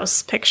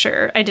house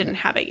picture, I didn't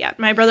have it yet.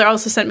 My brother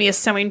also sent me a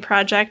sewing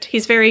project.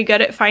 He's very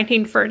good at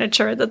finding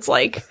furniture that's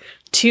like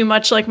too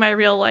much like my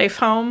real life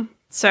home.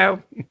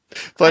 So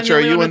Fletcher,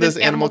 are you in this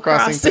Animal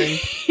Crossing thing?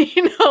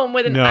 Home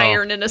with an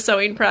iron and a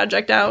sewing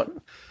project out.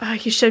 Oh,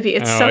 you should be.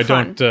 It's so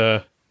fun.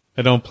 I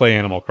don't play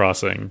Animal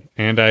Crossing,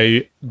 and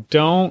I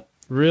don't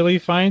really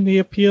find the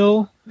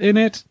appeal in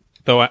it,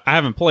 though I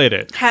haven't played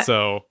it.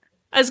 So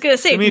I was going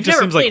to say, if you've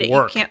never played it,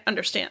 you can't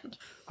understand.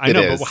 I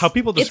know, but how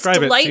people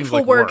describe it seems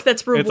like work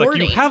that's rewarding. It's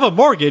like you have a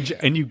mortgage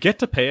and you get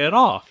to pay it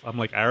off. I'm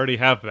like, I already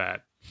have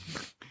that.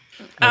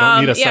 I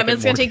don't need a second but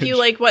it's going to take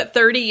you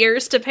 30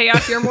 years to pay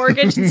off your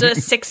mortgage instead of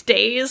 6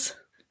 days.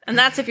 And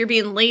that's if you're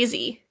being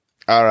lazy.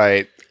 All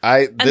right.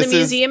 The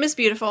museum is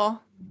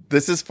beautiful.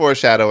 This is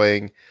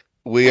foreshadowing.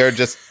 We are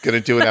just going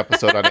to do an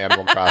episode on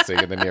Animal Crossing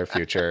in the near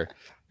future.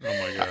 Oh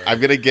my God. I'm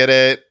going to get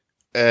it.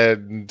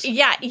 And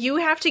yeah, you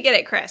have to get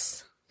it,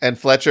 Chris. And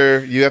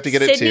Fletcher, you have to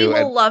get it too. Sydney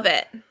will love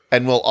it.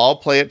 And we'll all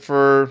play it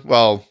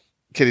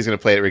Kitty's going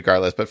to play it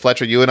regardless. But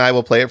Fletcher, you and I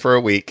will play it for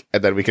a week,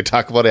 and then we can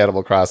talk about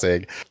Animal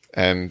Crossing.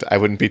 And I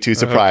wouldn't be too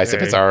surprised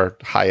if it's our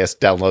highest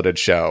downloaded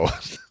show.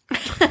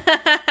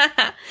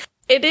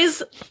 It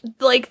is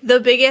like the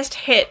biggest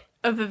hit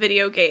of a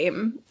video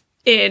game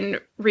in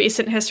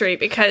recent history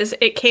because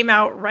it came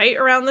out right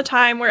around the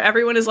time where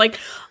everyone is like,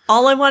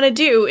 all I want to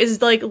do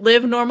is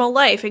live normal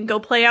life and go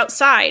play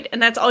outside.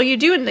 And that's all you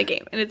do in the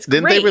game. And it's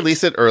Didn't they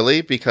release it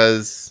early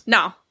because...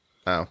 No.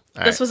 Oh,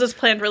 this was his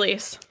planned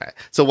release. Right.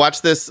 So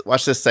watch this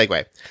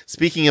segue.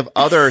 Speaking of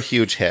other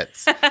huge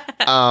hits,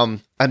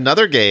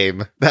 another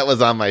game that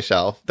was on my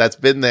shelf that's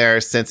been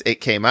there since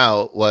it came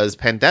out was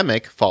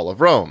Pandemic: Fall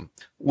of Rome,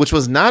 which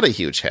was not a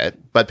huge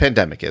hit, but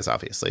Pandemic is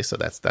obviously. So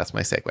that's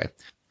my segue.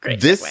 Great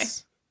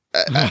segue.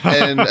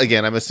 And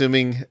again, I'm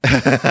assuming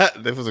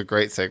this was a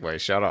great segue.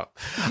 Shut up.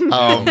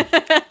 Where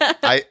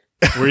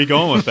are you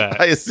going with that?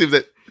 I assume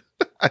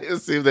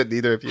that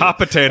neither of you hot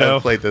potato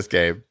have played this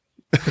game.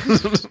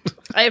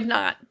 I have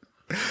not.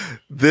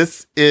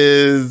 It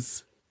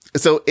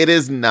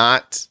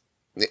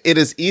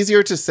is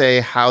easier to say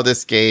how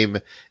this game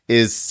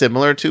is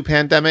similar to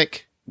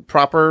Pandemic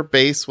proper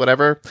base,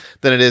 whatever,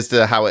 than it is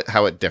to how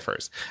it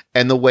differs.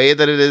 And the way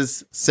that it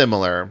is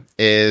similar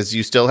is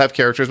you still have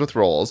characters with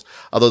roles,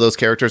 although those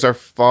characters are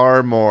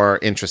far more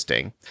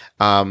interesting.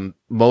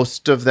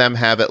 Most of them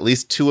have at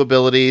least 2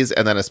 abilities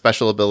and then a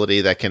special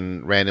ability that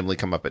can randomly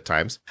come up at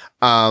times.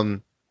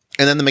 And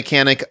then the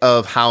mechanic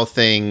of how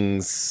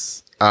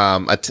things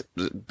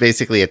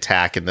basically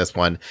attack in this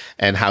one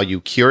and how you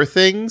cure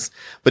things.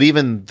 But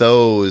even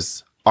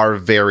those are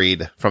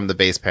varied from the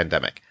base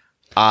Pandemic.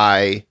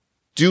 I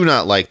do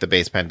not like the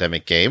base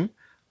Pandemic game.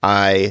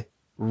 I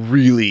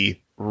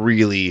really,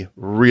 really,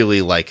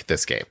 really like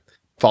this game.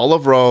 Fall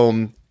of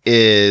Rome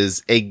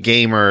is a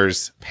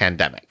gamer's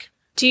Pandemic.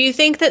 Do you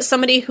think that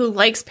somebody who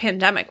likes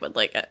Pandemic would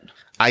like it?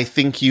 I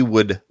think you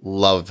would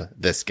love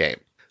this game.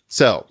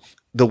 So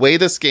the way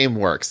this game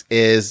works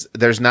is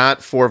there's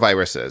not 4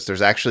 viruses.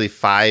 There's actually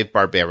 5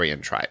 barbarian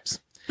tribes.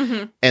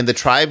 Mm-hmm. And the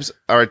tribes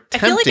are attempting...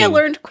 I feel like I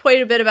learned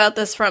quite a bit about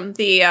this from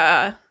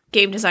the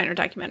game designer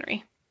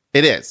documentary.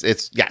 It is.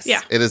 Yes.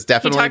 Yeah. It is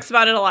definitely. He talks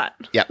about it a lot.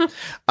 Yeah.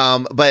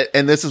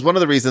 And this is one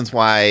of the reasons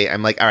why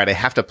I'm like, all right, I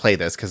have to play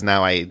this because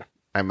now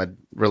I'm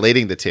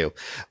relating the two.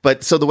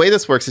 But so the way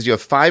this works is you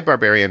have 5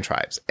 barbarian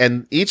tribes,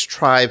 and each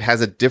tribe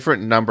has a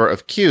different number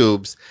of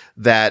cubes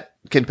that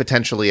can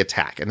potentially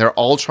attack, and they're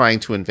all trying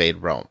to invade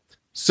Rome.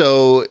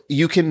 So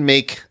you can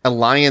make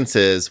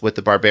alliances with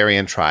the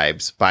barbarian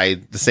tribes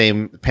by the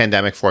same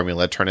Pandemic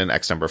formula, turn in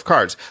X number of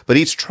cards. But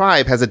each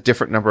tribe has a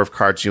different number of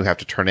cards you have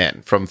to turn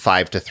in, from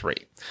 5 to 3.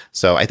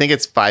 So I think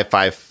it's 5,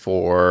 5,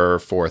 4,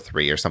 4,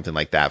 3 or something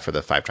like that for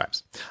the 5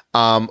 tribes.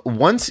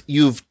 Once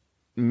you've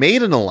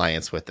made an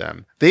alliance with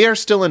them, they are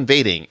still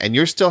invading, and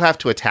you still have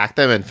to attack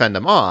them and fend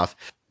them off.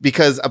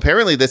 Because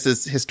apparently this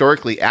is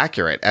historically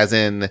accurate, as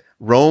in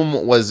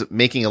Rome was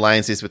making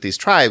alliances with these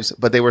tribes,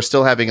 but they were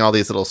still having all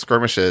these little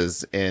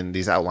skirmishes in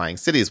these outlying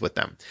cities with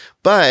them.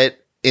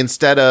 But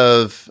instead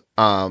of,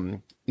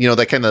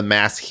 that kind of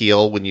mass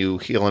heal when you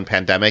heal in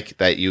Pandemic,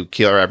 that you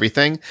cure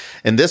everything,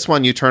 in this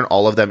one, you turn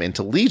all of them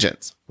into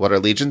legions. What are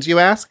legions, you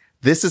ask?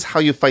 This is how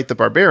you fight the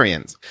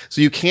barbarians.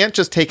 So you can't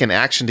just take an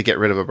action to get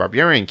rid of a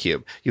barbarian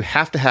cube. You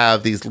have to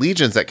have these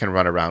legions that can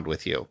run around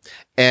with you.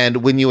 And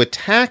when you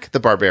attack the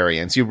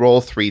barbarians, you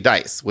roll 3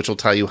 dice, which will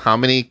tell you how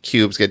many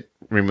cubes get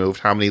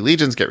removed, how many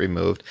legions get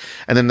removed.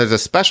 And then there's a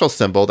special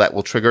symbol that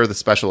will trigger the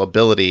special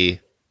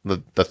ability,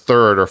 the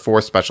 3rd or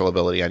 4th special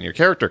ability on your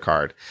character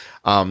card,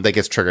 that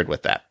gets triggered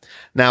with that.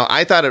 Now,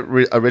 I thought it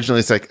originally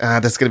it's like,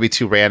 that's going to be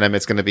too random.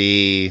 It's going to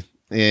be,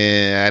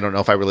 I don't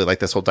know if I really like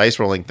this whole dice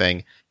rolling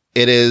thing.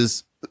 It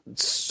is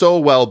so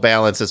well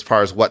balanced as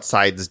far as what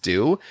sides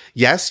do.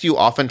 Yes, you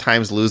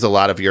oftentimes lose a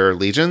lot of your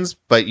legions,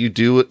 but you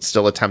do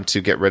still attempt to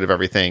get rid of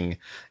everything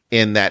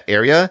in that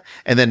area.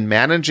 And then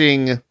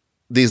managing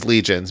these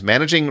legions,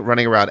 managing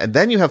running around. And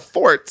then you have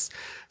forts.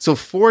 So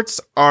forts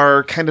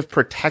are kind of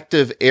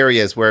protective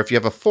areas where if you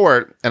have a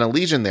fort and a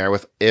legion there,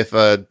 if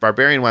a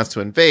barbarian wants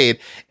to invade,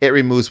 it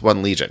removes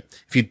 1 legion.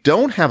 If you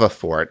don't have a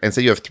fort, and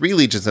say you have 3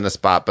 legions in a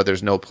spot, but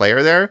there's no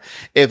player there,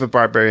 if a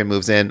barbarian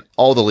moves in,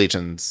 all the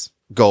legions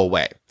go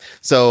away.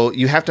 So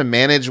you have to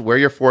manage where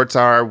your forts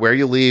are, where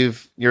you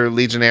leave your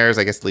legionnaires,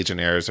 I guess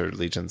legionnaires or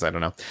legions, I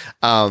don't know.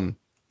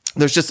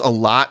 There's just a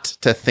lot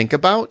to think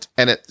about,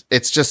 and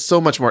it's just so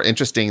much more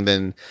interesting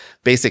than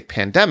basic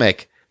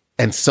Pandemic,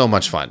 and so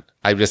much fun.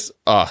 I just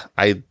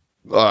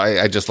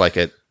like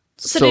it.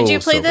 So did you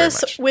play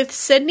this with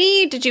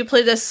Sydney? Did you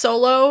play this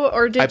solo,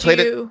 or did you? I played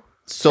it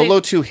solo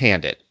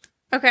 2-handed.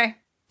 Okay.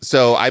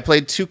 So I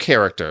played 2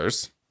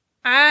 characters.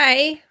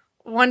 I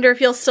wonder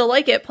if you'll still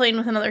like it playing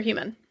with another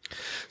human.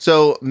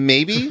 So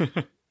maybe.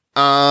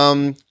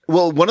 Well,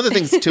 one of the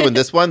things too in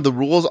this one, the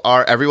rules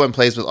are everyone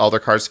plays with all their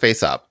cards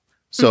face up.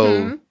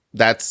 So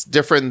that's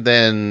different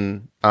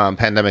than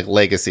Pandemic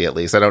Legacy, at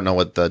least. I don't know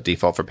what the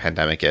default for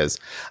Pandemic is.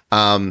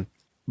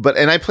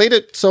 And I played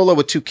it solo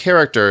with 2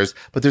 characters,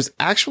 but there's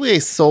actually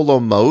a solo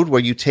mode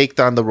where you take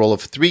on the role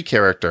of 3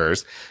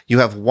 characters. You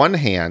have 1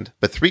 hand,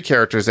 but 3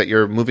 characters that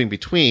you're moving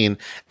between.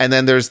 And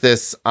then there's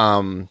this,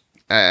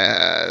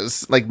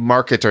 like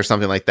market or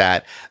something like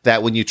that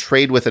when you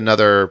trade with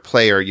another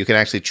player, you can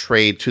actually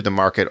trade to the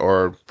market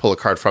or pull a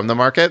card from the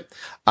market,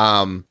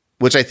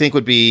 which I think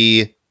would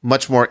be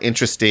much more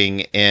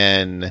interesting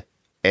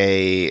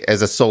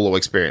as a solo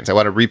experience. I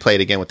want to replay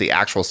it again with the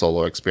actual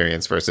solo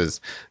experience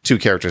versus 2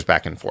 characters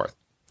back and forth.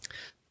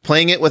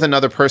 Playing it with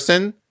another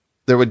person,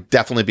 there would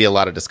definitely be a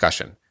lot of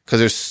discussion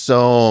because there's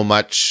so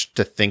much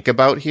to think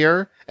about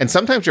here. And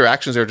sometimes your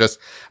actions are just,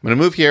 I'm going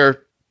to move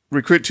here,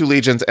 recruit 2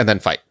 legions, and then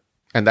fight.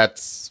 And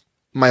that's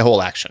my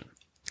whole action.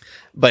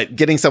 But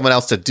getting someone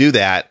else to do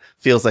that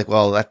feels like,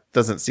 well, that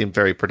doesn't seem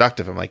very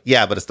productive. I'm like,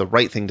 yeah, but it's the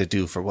right thing to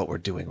do for what we're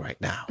doing right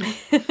now.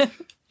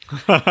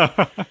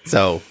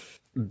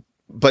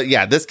 But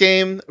yeah, this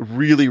game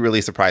really,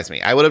 really surprised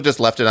me. I would have just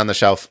left it on the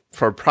shelf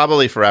for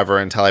probably forever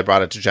until I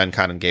brought it to Gen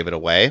Con and gave it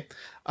away.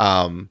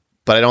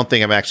 But I don't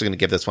think I'm actually going to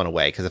give this one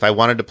away, because if I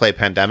wanted to play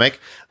Pandemic,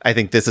 I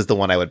think this is the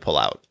one I would pull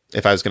out.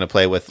 If I was going to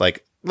play with,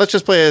 like, let's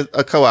just play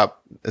a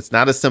co-op. It's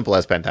not as simple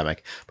as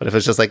Pandemic, but if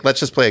it's just like,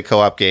 let's just play a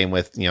co-op game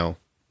with,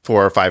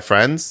 4 or 5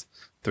 friends,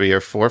 3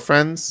 or 4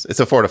 friends. It's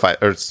a 4 to 5,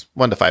 or it's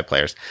 1 to 5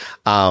 players.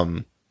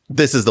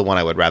 This is the one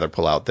I would rather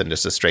pull out than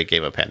just a straight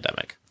game of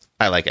Pandemic.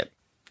 I like it.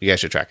 You guys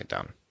should track it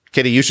down.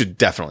 Kitty, you should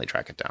definitely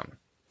track it down.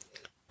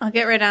 I'll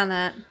get right on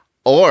that.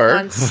 Or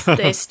once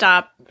they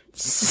stop.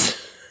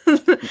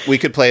 we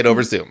could play it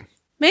over Zoom.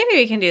 Maybe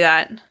we can do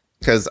that.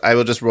 Because I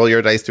will just roll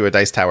your dice through a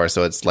dice tower,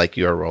 so it's like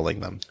you're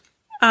rolling them.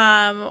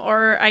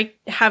 Or I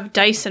have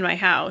dice in my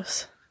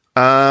house.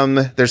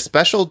 They're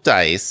special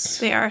dice.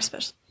 They are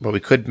special. But we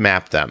could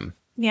map them.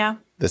 Yeah.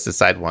 This is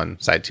side 1,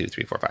 side 2,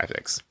 3, 4, 5,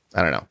 6.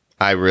 I don't know.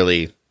 I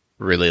really,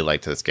 really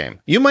liked this game.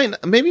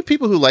 Maybe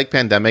people who like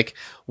Pandemic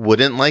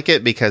wouldn't like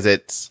it because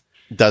it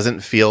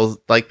doesn't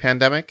feel like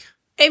Pandemic.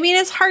 I mean,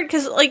 it's hard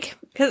because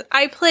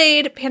I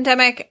played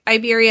Pandemic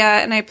Iberia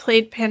and I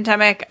played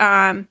Pandemic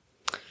the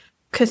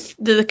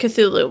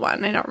Cthulhu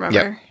one. I don't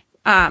remember. Yep.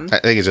 I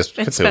think it's just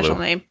its Cthulhu. special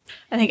name.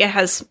 I think it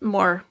has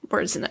more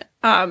words in it.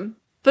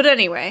 But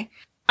anyway,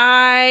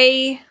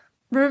 I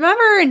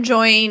remember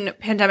enjoying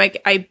Pandemic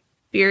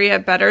Iberia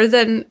better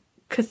than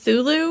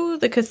Cthulhu.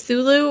 The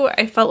Cthulhu,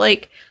 I felt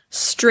like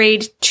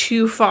strayed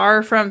too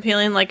far from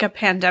feeling like a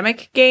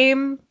Pandemic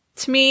game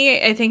to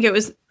me. I think it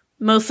was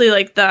mostly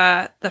like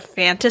the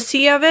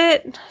fantasy of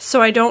it.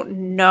 So I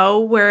don't know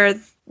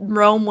where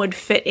Rome would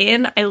fit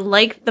in. I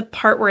like the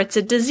part where it's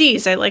a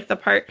disease. I like the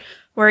part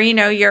where,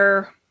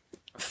 you're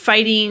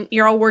fighting,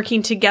 you're all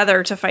working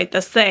together to fight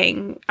this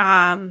thing.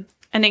 And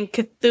in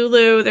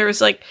Cthulhu, there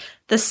was like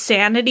the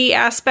sanity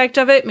aspect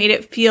of it made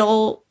it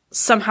feel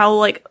somehow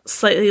like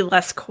slightly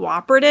less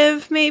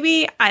cooperative,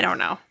 maybe. I don't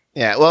know.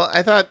 Yeah, well,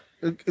 I thought,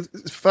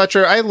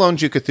 Fletcher, I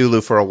loaned you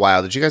Cthulhu for a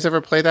while. Did you guys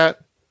ever play that?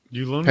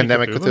 You loaned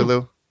Pandemic me Cthulhu?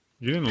 Cthulhu?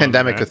 You didn't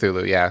Pandemic loan me that.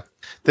 Cthulhu, yeah.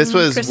 This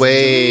was Christmas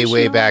way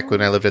edition. back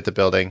when I lived at the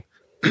building.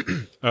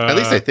 At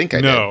least I think I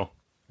did. No,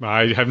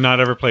 I have not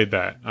ever played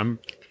that.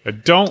 I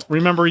don't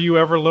remember you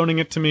ever loaning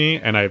it to me,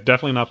 and I've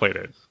definitely not played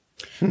it.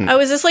 Oh,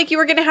 is this like you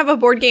were going to have a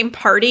board game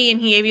party and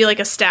he gave you like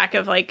a stack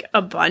of like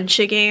a bunch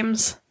of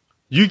games?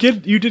 You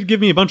did give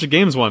me a bunch of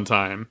games one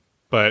time,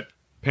 but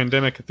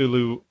Pandemic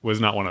Cthulhu was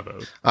not one of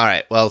those. All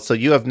right, well, so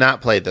you have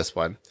not played this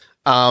one.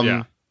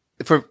 Yeah.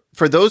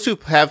 For those who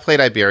have played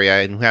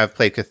Iberia and who have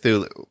played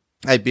Cthulhu,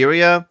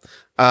 Iberia,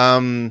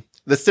 the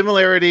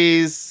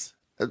similarities,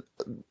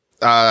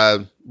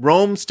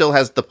 Rome still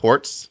has the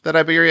ports that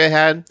Iberia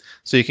had,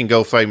 so you can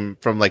go from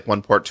like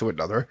one port to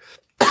another.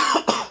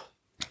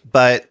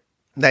 But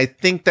I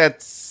think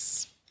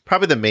that's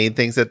probably the main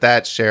things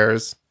that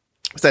shares,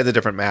 besides a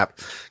different map.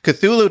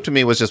 Cthulhu to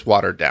me was just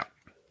watered down.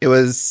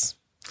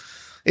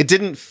 It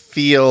didn't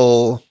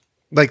feel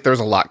like there's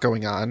a lot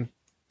going on.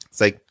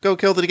 It's like, go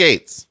kill the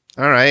gates.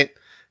 All right.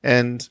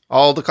 And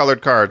all the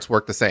colored cards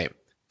work the same.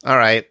 All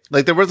right.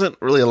 Like there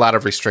wasn't really a lot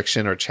of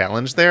restriction or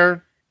challenge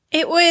there.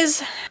 It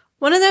was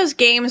one of those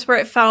games where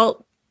it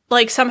felt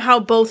like somehow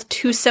both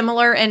too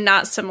similar and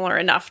not similar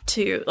enough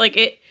to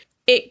like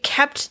it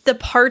kept the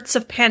parts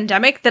of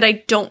Pandemic that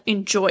I don't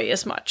enjoy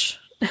as much,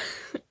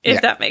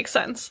 if that makes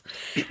sense.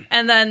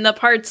 And then the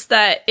parts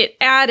that it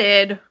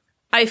added,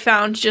 I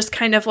found just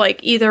kind of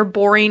like either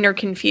boring or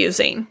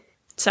confusing.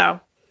 So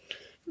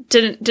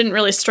didn't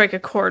really strike a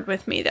chord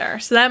with me there.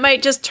 So that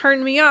might just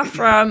turn me off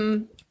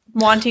from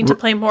wanting to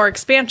play more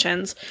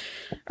expansions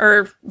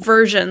or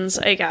versions,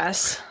 I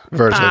guess.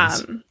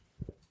 Versions.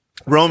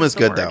 Rome is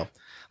good though.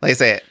 Like I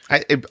say,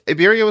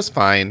 Iberia was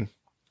fine.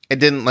 It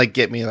didn't like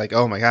get me like,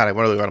 oh my god, I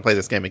really want to play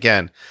this game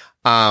again.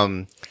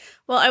 Well,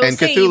 I will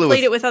say Cthulhu you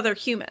played it with other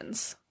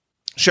humans.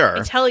 Sure.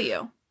 I tell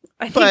you.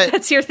 I think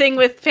that's your thing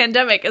with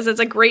Pandemic, is it's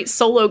a great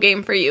solo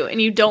game for you,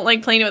 and you don't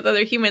like playing it with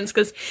other humans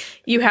because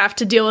you have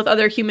to deal with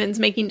other humans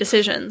making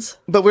decisions.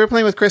 But we were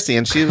playing with Christy,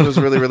 and she was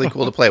really, really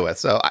cool to play with.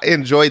 So I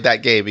enjoyed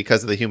that game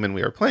because of the human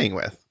we were playing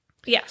with.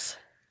 Yes.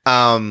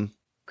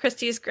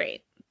 Christy is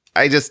great.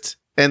 I just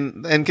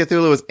and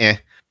Cthulhu was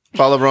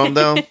Fall of Rome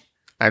though.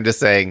 I'm just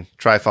saying,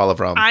 try Fall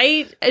of Rome.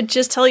 I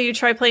just tell you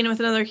try playing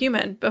with another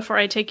human before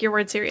I take your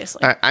word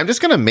seriously. I'm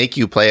just gonna make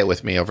you play it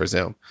with me over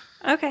Zoom.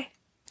 Okay.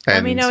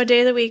 Let me know a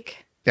day of the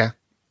week. Yeah.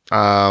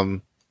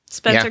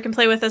 Spencer can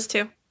play with us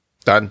too.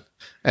 Done.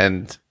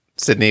 And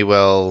Sydney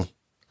will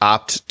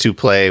opt to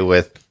play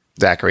with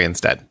Zachary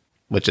instead,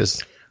 which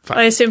is fine.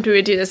 I assumed we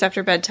would do this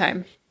after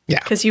bedtime. Yeah.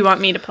 Because you want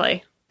me to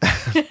play.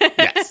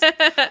 Yes.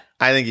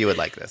 I think you would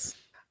like this.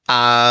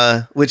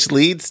 Which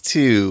leads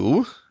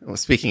to,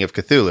 speaking of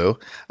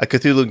Cthulhu, a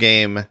Cthulhu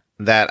game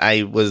that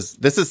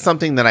this is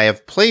something that I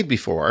have played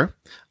before,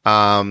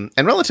 and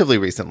relatively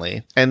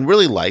recently, and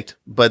really liked,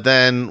 but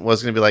then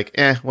was going to be like,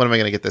 when am I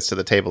going to get this to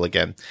the table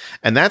again?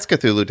 And that's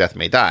Cthulhu Death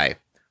May Die,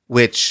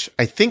 which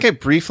I think I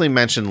briefly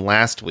mentioned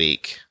last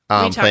week,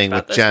 playing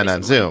with Jen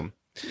on Zoom.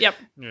 Yep.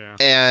 Yeah.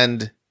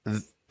 And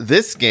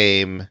this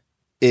game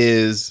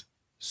is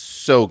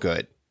so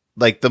good.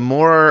 Like, the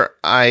more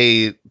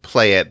I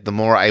play it, the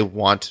more I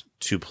want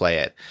to play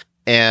it.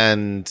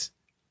 And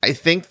I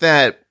think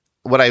that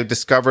what I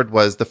discovered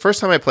was the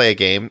first time I play a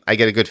game, I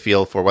get a good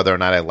feel for whether or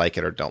not I like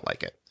it or don't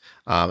like it.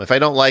 If I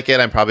don't like it,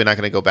 I'm probably not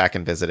going to go back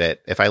and visit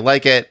it. If I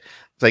like it,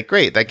 it's like,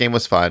 great, that game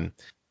was fun.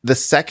 The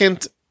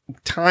second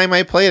time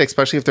I play it,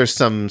 especially if there's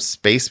some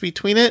space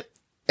between it,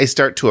 I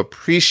start to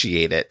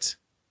appreciate it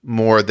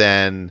more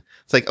than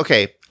it's like,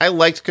 okay, I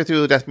liked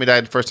Cthulhu Death May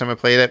Die the first time I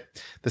played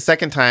it. The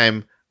second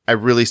time I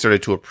really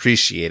started to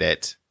appreciate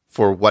it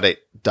for what it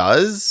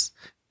does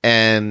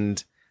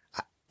and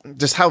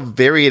just how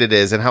varied it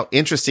is and how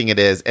interesting it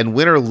is. And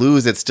win or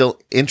lose, it's still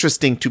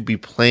interesting to be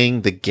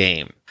playing the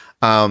game.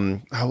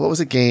 What was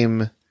a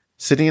game?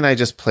 Sydney and I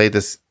just played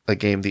a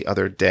game the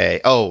other day.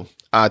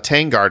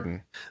 Tang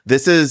Garden.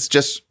 This is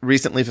just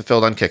recently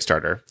fulfilled on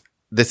Kickstarter.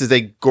 This is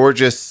a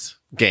gorgeous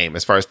game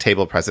as far as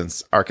table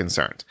presents are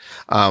concerned.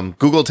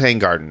 Google Tang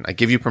Garden. I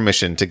give you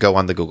permission to go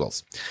on the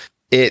Googles.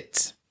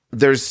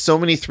 There's so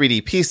many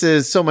 3D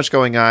pieces, so much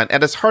going on.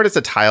 At its heart, it's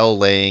a tile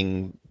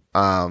laying,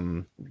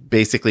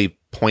 basically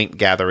point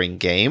gathering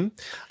game.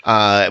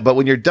 But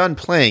when you're done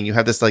playing, you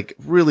have this like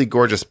really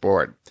gorgeous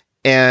board.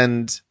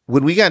 And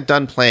when we got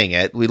done playing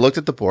it, we looked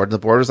at the board and the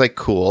board was like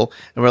cool.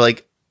 And we're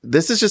like,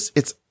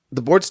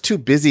 the board's too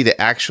busy to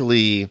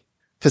actually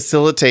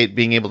facilitate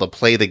being able to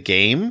play the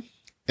game.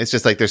 It's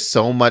just like there's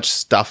so much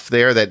stuff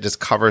there that just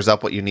covers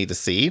up what you need to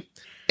see.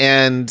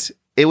 And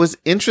it was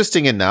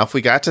interesting enough.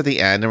 We got to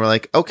the end and we're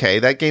like, okay,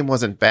 that game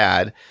wasn't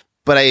bad,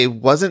 but I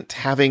wasn't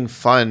having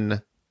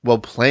fun while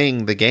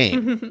playing the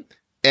game.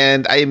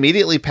 And I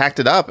immediately packed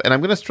it up and I'm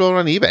going to throw it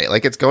on eBay.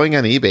 Like it's going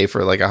on eBay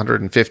for like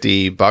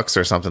 $150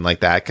 or something like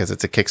that because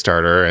it's a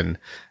Kickstarter. And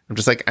I'm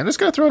just like, I'm just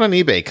going to throw it on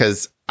eBay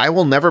because I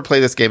will never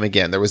play this game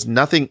again. There was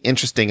nothing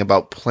interesting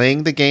about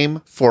playing the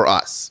game for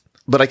us,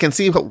 but I can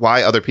see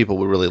why other people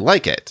would really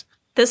like it.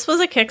 This was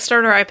a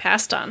Kickstarter I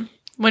passed on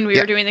when we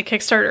were doing the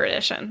Kickstarter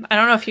edition. I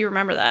don't know if you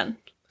remember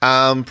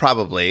that.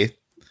 Probably.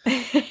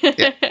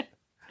 Yeah.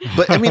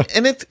 But I mean,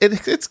 and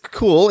it's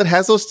cool. It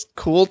has those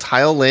cool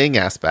tile laying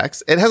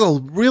aspects. It has a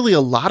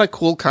lot of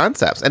cool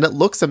concepts and it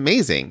looks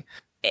amazing.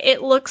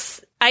 It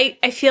looks, I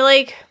feel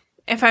like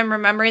if I'm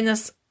remembering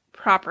this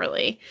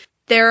properly,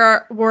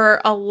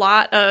 were a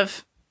lot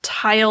of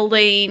tile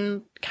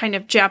laying kind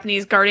of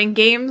Japanese garden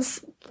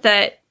games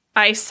that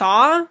I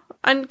saw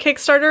on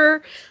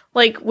Kickstarter,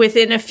 like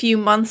within a few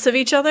months of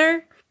each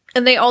other.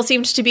 And they all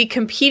seemed to be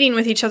competing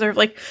with each other of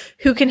like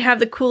who can have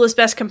the coolest,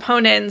 best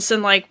components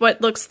and like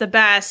what looks the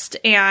best.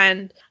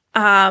 And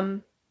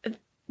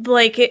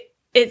like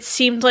it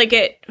seemed like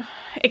it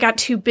got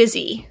too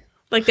busy.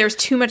 Like there was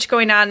too much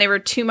going on. They were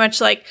too much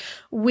like,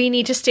 we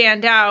need to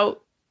stand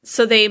out.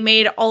 So they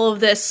made all of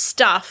this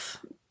stuff,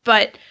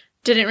 but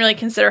didn't really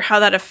consider how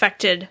that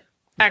affected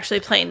actually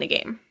playing the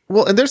game.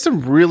 Well, and there's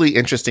some really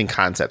interesting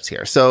concepts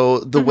here.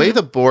 So the way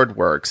the board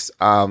works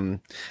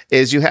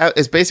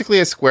is basically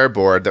a square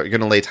board that you're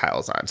going to lay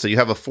tiles on. So you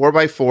have a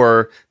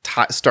 4x4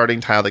 starting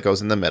tile that goes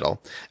in the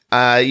middle.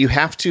 You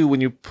have to,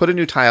 when you put a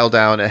new tile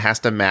down, it has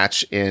to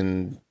match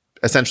in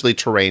essentially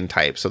terrain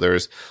type. So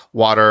there's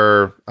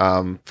water,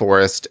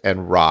 forest,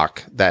 and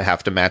rock that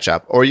have to match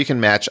up, or you can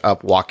match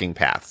up walking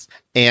paths.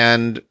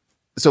 And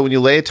so when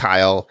you lay a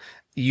tile,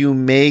 you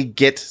may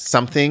get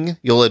something.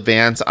 You'll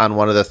advance on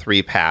one of the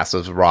three paths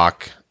of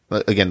rock.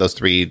 Again, those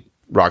three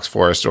rocks,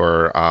 forest,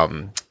 or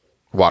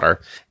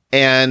water.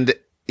 And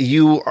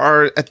you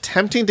are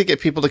attempting to get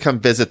people to come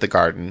visit the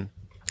garden.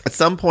 At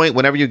some point,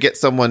 whenever you get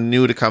someone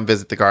new to come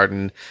visit the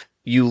garden,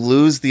 you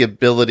lose the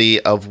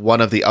ability of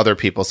one of the other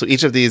people. So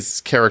each of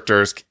these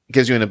characters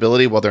gives you an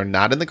ability while they're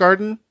not in the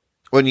garden.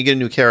 When you get a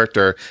new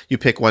character, you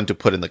pick one to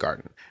put in the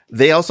garden.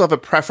 They also have a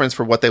preference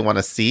for what they want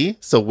to see.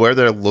 So where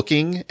they're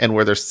looking and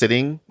where they're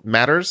sitting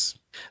matters.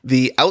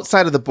 The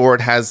outside of the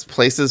board has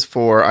places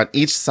on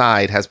each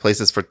side has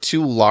places for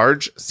 2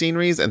 large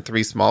sceneries and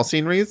 3 small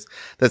sceneries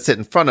that sit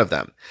in front of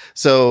them.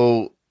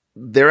 So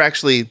they're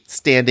actually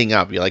standing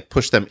up. You like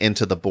push them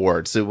into the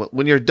board. So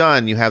when you're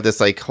done, you have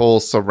this like whole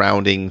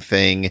surrounding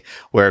thing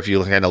where if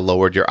you kind of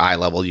lowered your eye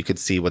level, you could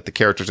see what the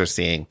characters are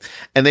seeing.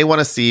 And they want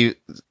to see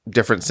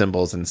different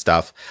symbols and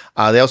stuff.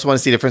 They also want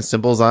to see different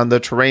symbols on the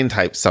terrain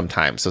types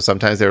sometimes. So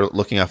sometimes they're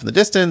looking off in the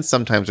distance.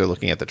 Sometimes they're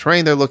looking at the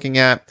terrain they're looking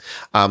at.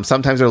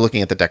 Sometimes they're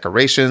looking at the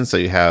decorations. So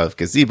you have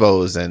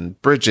gazebos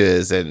and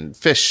bridges and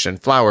fish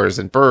and flowers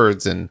and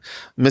birds and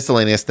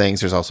miscellaneous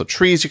things. There's also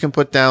trees you can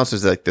put down. So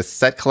there's like this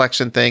set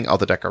collection thing. All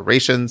the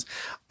decorations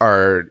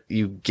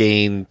you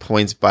gain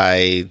points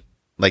by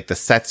like the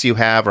sets you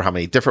have or how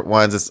many different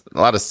ones. It's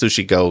a lot of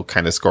Sushi Go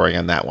kind of scoring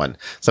on that one.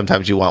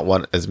 Sometimes you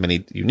want as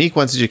many unique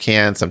ones as you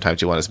can.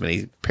 Sometimes you want as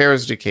many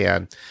pairs as you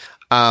can.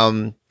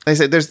 Like I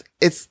said, there's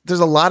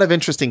a lot of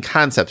interesting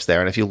concepts there.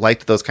 And if you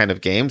liked those kind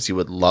of games, you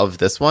would love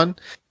this one.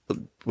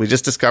 We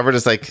just discovered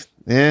it's like,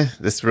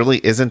 this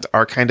really isn't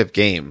our kind of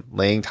game.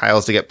 Laying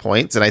tiles to get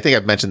points. And I think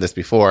I've mentioned this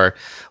before.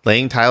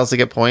 Laying tiles to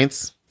get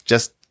points,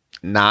 just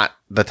not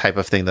the type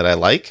of thing that I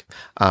like.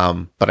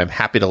 But I'm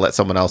happy to let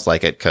someone else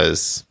like it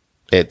because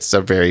it's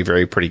a very,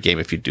 very pretty game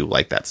if you do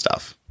like that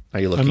stuff. Are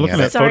you looking at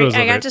it? Sorry,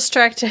 I got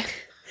distracted.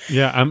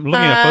 Yeah, I'm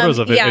looking at photos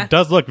of it. Yeah. It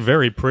does look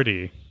very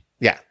pretty.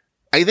 Yeah.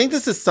 I think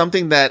this is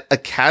something that a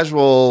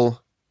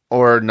casual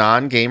or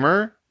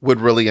non-gamer would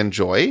really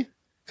enjoy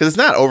because it's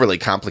not overly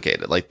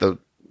complicated. Like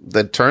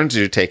the turns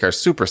you take are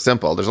super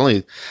simple. There's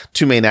only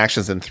 2 main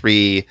actions and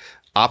 3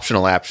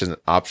 optional actions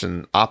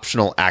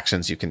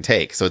you can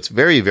take. So it's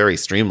very, very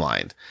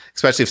streamlined,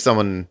 especially if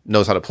someone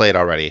knows how to play it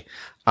already.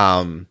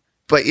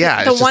 But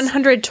yeah, the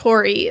 100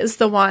 Tori is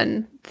the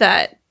one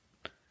that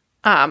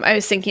I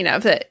was thinking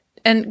of,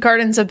 and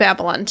Gardens of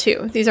Babylon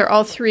too. These are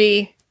all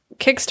 3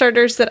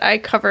 Kickstarters that I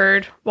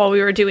covered while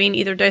we were doing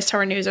either Dice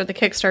Tower News or the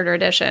Kickstarter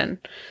edition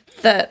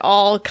that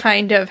all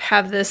kind of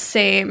have this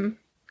same.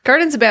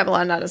 Gardens of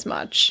Babylon, not as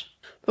much.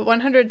 But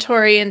 100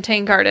 Tori and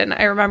Tang Garden,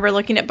 I remember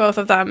looking at both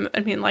of them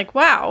and being like,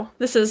 wow,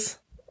 this is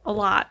a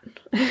lot.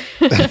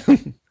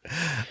 Like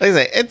I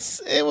say,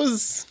 it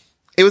was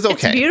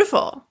okay. It's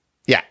beautiful.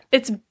 Yeah.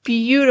 It's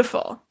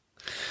beautiful.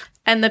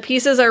 And the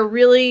pieces are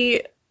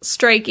really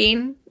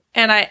striking.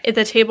 And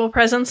the table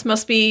presence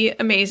must be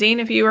amazing.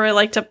 If you were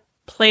like to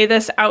play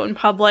this out in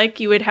public,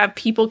 you would have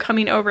people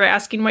coming over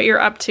asking what you're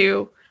up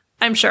to,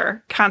 I'm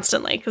sure,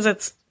 constantly, because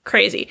it's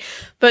crazy.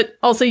 But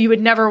also you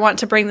would never want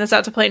to bring this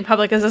out to play in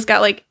public because it's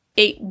got like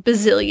 8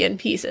 bazillion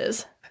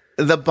pieces.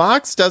 The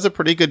box does a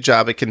pretty good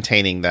job at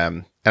containing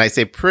them. And I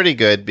say pretty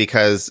good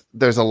because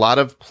there's a lot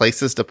of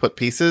places to put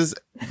pieces,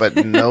 but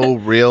no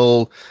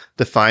real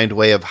defined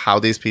way of how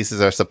these pieces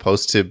are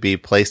supposed to be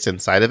placed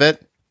inside of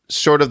it.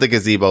 Short of the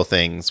gazebo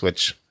things,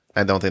 which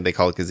I don't think they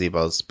call it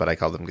gazebos, but I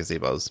call them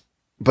gazebos.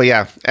 But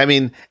yeah, I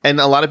mean, and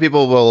a lot of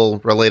people will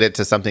relate it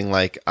to something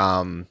like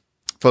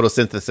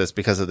photosynthesis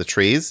because of the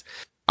trees.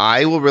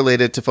 I will relate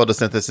it to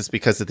photosynthesis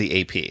because of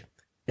the AP.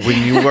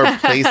 When you are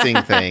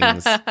placing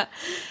things,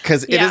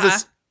 because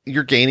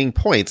you're gaining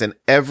points and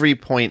every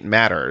point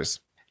matters.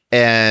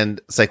 And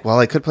it's like, well,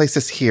 I could place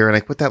this here and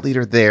I put that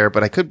leader there,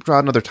 but I could draw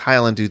another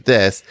tile and do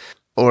this.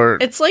 Or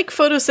it's like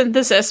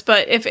photosynthesis,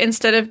 but if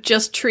instead of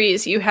just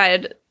trees, you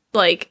had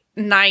like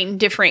 9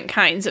 different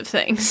kinds of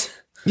things.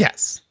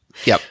 Yes.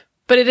 Yep.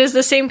 But it is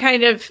the same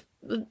kind of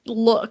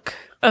look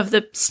of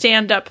the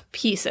stand-up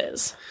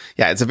pieces.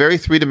 Yeah, it's a very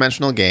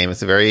 3-dimensional game.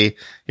 It's a very,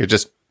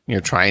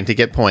 you're trying to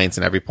get points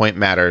and every point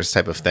matters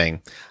type of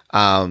thing.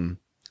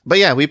 But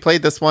yeah, we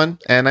played this one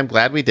and I'm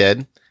glad we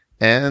did.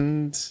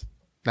 And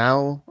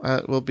now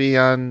we'll be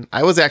on.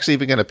 I was actually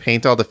even going to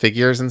paint all the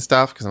figures and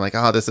stuff because I'm like,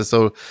 oh, this is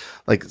so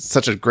like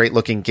such a great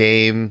looking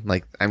game.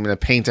 Like I'm going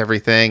to paint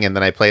everything. And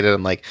then I played it.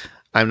 I'm like,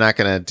 I'm not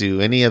going to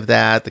do any of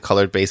that. The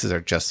colored bases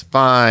are just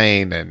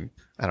fine. And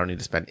I don't need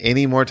to spend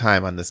any more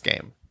time on this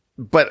game.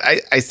 But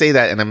I say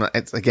that and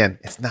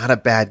it's not a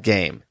bad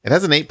game. It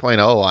has an 8.0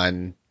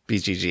 on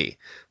BGG.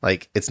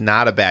 Like it's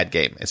not a bad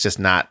game. It's just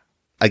not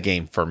a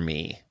game for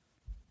me.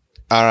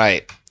 All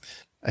right.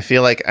 I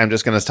feel like I'm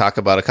just going to talk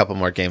about a couple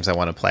more games I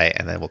want to play,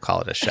 and then we'll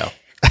call it a show.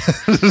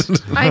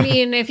 I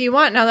mean, if you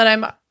want, now that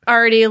I'm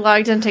already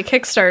logged into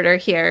Kickstarter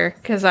here,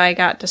 because I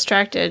got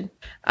distracted,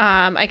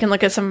 I can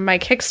look at some of my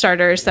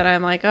Kickstarters that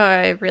I'm like, oh,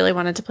 I really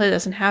wanted to play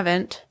this and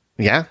haven't.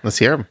 Yeah, let's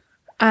hear them.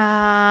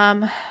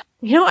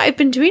 I've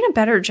been doing a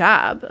better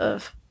job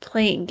of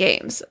playing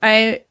games.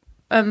 I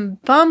am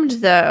bummed,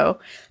 though,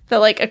 that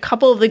like a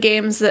couple of the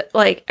games that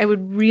like I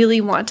would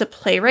really want to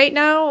play right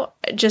now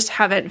just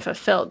haven't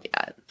fulfilled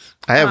yet.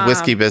 I have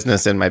Whiskey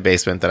Business in my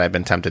basement that I've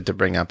been tempted to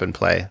bring up and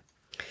play,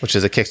 which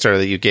is a Kickstarter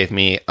that you gave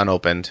me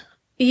unopened.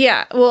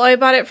 Yeah, well, I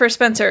bought it for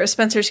Spencer. It was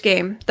Spencer's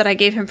game that I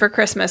gave him for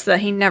Christmas that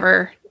he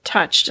never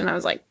touched, and I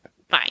was like,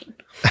 fine.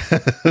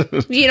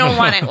 If you don't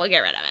want it, we'll get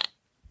rid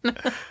of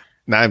it.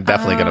 Now I'm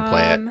definitely going to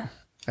play it.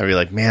 I'd be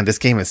like, man, this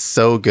game is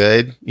so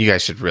good. You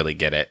guys should really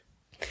get it.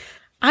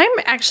 I'm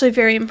actually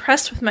very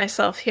impressed with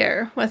myself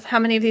here with how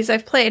many of these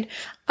I've played.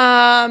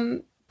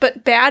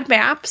 But Bad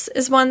Maps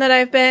is one that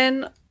I've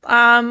been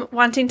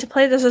wanting to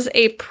play. This is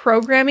a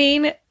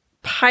programming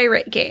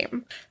pirate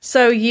game.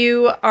 So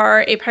you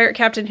are a pirate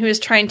captain who is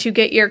trying to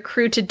get your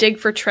crew to dig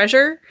for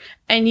treasure,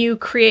 and you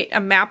create a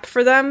map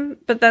for them,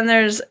 but then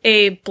there's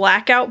a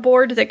blackout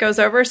board that goes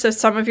over, so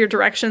some of your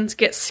directions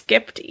get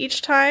skipped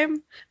each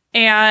time.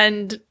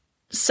 And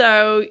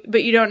so,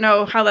 but you don't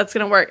know how that's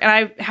going to work. And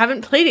I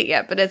haven't played it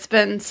yet, but it's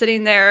been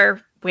sitting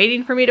there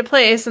waiting for me to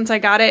play since I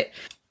got it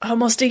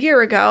almost a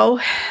year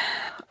ago.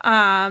 But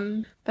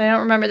I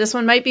don't remember. This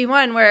one might be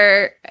one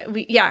where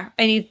I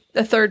need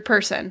a third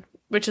person,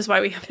 which is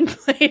why we haven't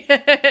played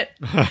it.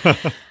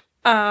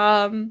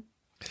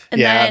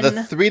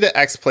 The 3 to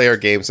X player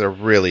games are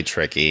really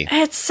tricky.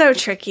 It's so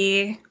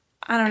tricky.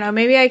 I don't know.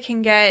 Maybe I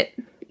can get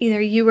either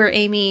you or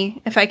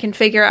Amy if I can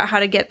figure out how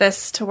to get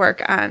this to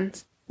work on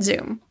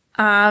Zoom.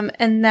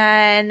 And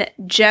then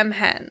Gem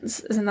Hens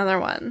is another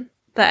one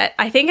that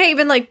I think I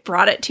even like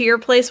brought it to your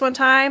place one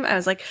time. I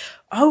was like,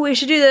 oh, we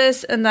should do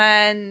this. And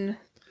then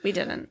we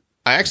didn't.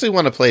 I actually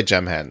want to play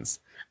Gem Hens.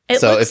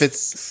 If it's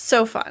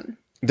so fun.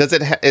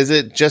 Is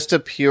it just a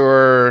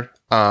pure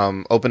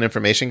open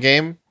information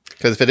game?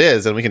 Because if it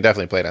is, then we can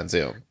definitely play it on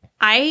Zoom.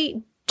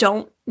 I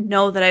don't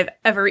know that I've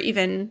ever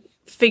even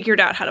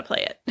figured out how to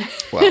play it.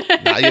 Well,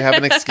 now you have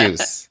an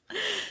excuse.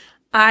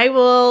 I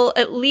will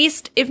at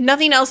least, if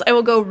nothing else, I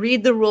will go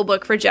read the rule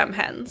book for Gem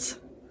Hens.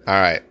 All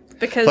right.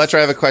 Because Fletcher,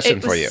 I have a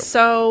question for you.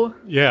 So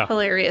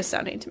hilarious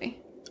sounding to me.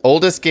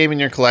 Oldest game in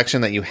your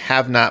collection that you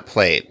have not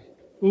played?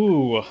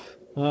 Ooh,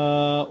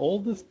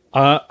 oldest.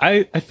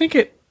 I think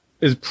it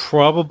is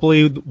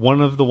probably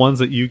one of the ones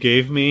that you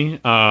gave me.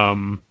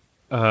 What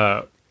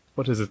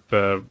is it?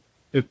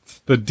 It's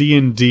the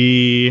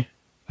D&D,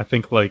 I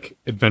think, like,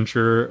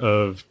 Adventure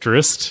of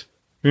Drist.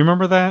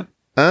 Remember that?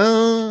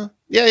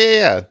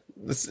 Yeah.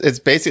 It's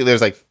basically,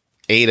 there's like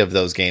 8 of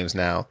those games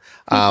now.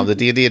 The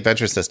D&D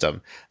Adventure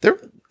System.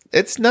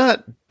 It's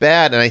not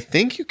bad, and I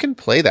think you can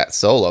play that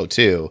solo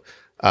too.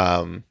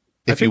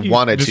 If you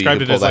wanted to, you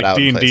could pull that out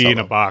and play D&D solo. in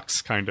a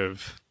box, kind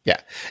of. Yeah,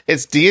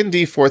 it's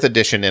D&D 4th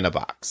edition in a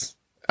box.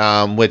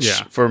 Which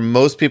for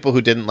most people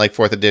who didn't like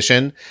 4th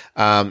edition,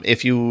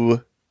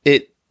 4th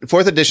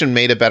edition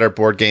made a better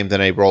board game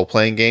than a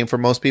role-playing game for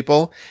most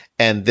people,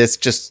 and this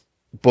just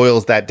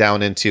boils that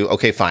down into,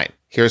 okay, fine,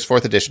 here's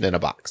 4th edition in a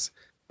box.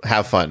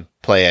 Have fun,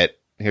 play it.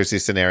 Here's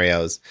these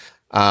scenarios.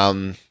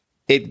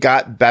 It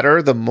got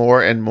better the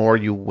more and more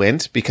you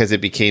went because it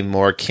became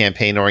more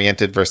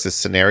campaign-oriented versus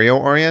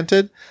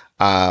scenario-oriented,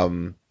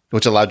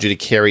 which allowed you to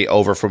carry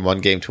over from one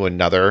game to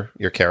another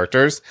your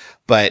characters.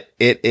 But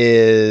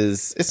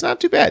it's not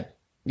too bad.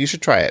 You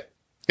should try it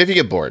if you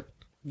get bored.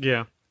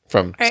 Yeah.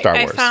 From Star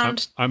Wars. I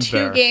found I'm 2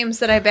 there. games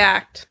that I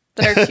backed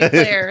that are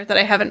 2-player that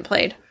I haven't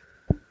played.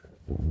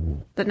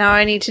 That now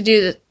I need to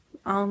do.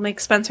 I'll make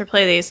Spencer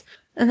play these.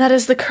 And that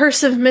is The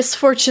Curse of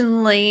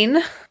Misfortune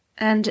Lane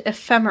and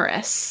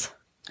Ephemeris.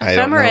 I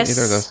don't know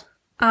either of those.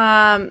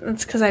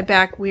 It's because I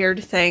back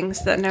weird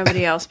things that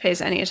nobody else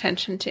pays any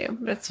attention to.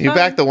 But it's You fun.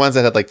 backed the ones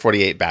that had like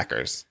 48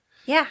 backers.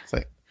 Yeah. It's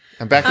like,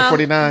 I'm back to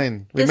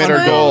 49. We this made our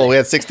one- goal. We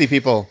had 60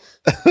 people.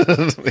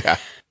 Yeah.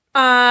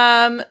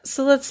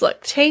 So let's look.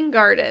 Tang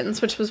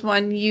Gardens, which was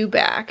one you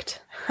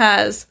backed,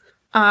 has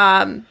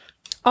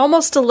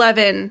almost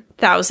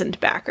 11,000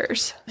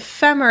 backers.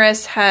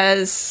 Ephemeris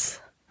has,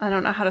 I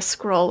don't know how to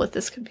scroll with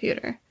this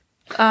computer.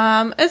 It's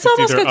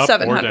almost either got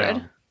up or 700.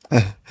 down.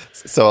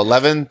 So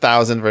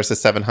 11,000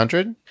 versus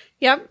 700.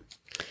 Yep.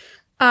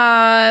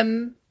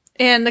 And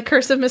The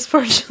Curse of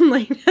Misfortune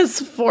Lane has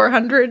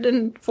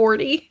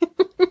 440.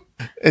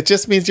 It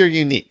just means you're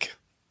unique.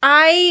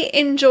 I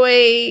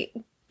enjoy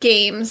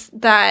games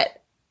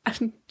that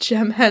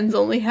Gemhen's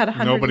only had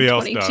 122. Nobody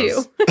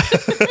else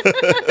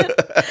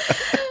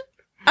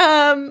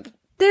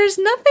There's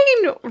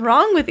nothing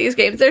wrong with these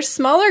games. They're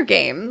smaller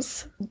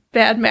games.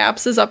 Bad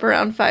Maps is up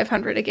around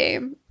 500 a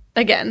game.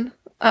 Again.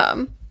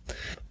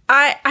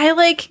 I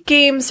like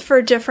games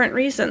for different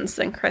reasons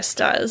than Chris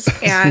does,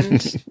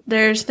 and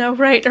there's no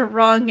right or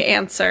wrong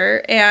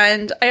answer.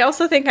 And I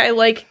also think I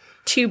like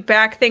to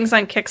back things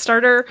on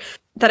Kickstarter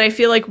that I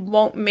feel like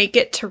won't make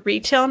it to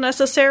retail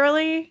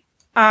necessarily.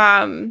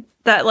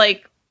 That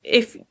like,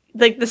 if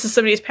like this is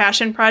somebody's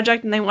passion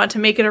project and they want to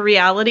make it a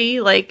reality,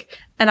 like,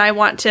 and I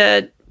want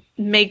to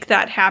make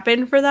that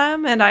happen for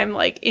them, and I'm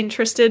like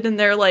interested in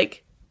their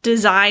like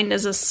design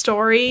as a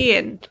story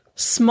and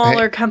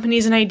smaller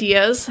companies and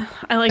ideas.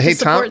 I like to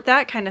support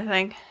that kind of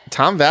thing.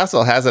 Tom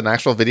Vassell has an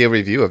actual video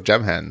review of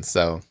Gemhen,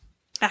 so.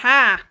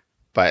 Aha!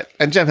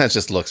 And Gemhen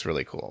just looks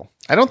really cool.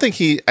 I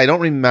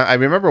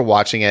remember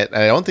watching it,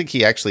 and I don't think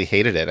he actually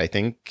hated it. I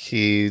think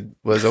he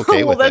was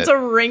okay with it. Well, that's a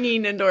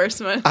ringing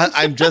endorsement.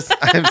 I'm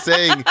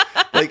saying,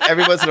 like,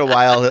 every once in a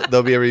while,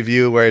 there'll be a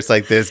review where it's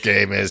like, this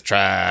game is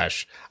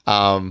trash.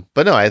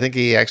 But no, I think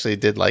he actually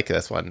did like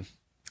this one.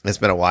 It's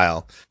been a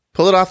while.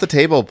 Pull it off the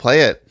table,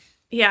 play it.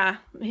 Yeah,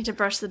 I need to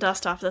brush the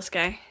dust off this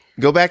guy.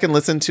 Go back and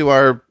listen to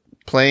our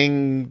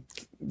playing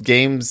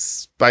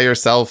games by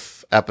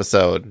yourself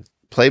episode.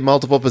 Play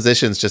multiple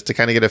positions just to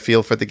kind of get a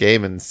feel for the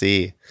game and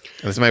see.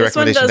 This is my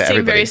recommendation to everybody. This one does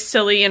seem very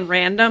silly and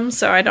random,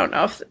 so I don't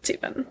know if it's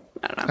even.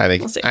 I don't know.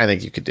 We'll see. I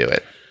think you could do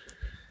it.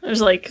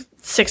 There's like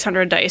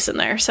 600 dice in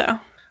there, so.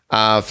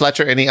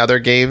 Fletcher, any other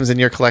games in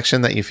your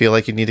collection that you feel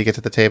like you need to get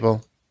to the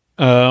table?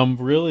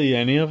 Really,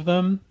 any of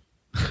them,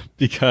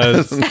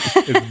 because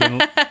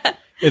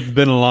it's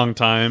been a long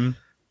time.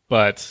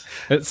 But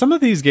some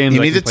of these games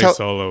I can play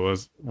solo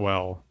as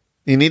well.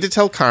 You need to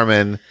tell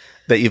Carmen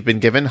that you've been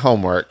given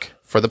homework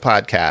for the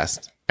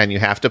podcast, and you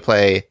have to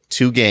play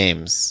 2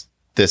 games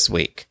this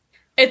week.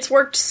 It's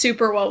worked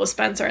super well with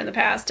Spencer in the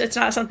past. It's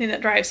not something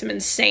that drives him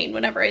insane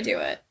whenever I do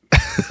it.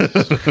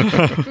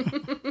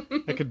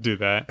 I could do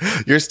that.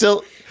 You're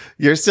still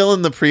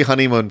in the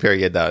pre-honeymoon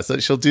period, though, so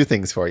she'll do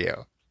things for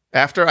you.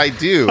 After I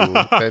do,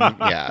 then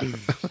yeah.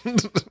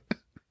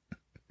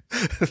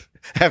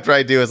 After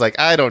I do, it's like,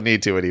 I don't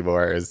need to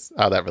anymore, is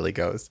how that really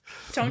goes.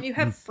 Don't you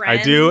have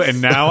friends? I do,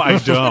 and now I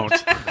don't.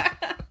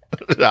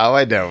 No,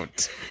 I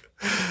don't.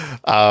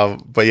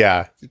 But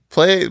yeah,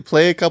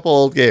 play a couple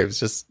old games.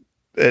 Just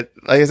like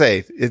I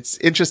say, it's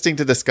interesting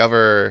to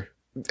discover.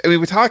 I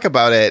mean, we talk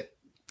about it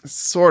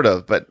sort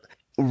of, but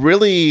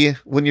really,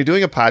 when you're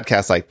doing a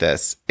podcast like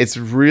this, it's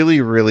really,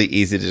 really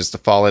easy to just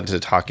fall into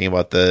talking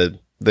about the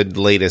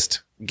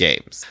latest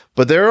games.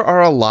 But there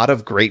are a lot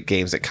of great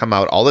games that come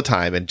out all the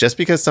time, and just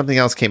because something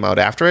else came out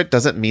after it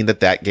doesn't mean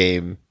that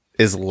game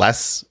is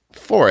less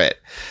for it.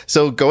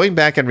 So going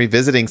back and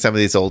revisiting some of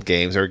these old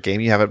games, or a game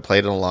you haven't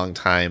played in a long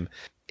time,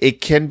 it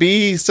can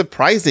be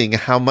surprising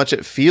how much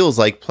it feels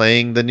like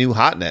playing the new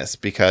hotness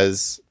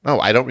because, oh,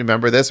 I don't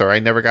remember this or I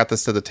never got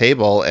this to the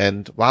table.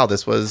 And wow,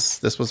 this was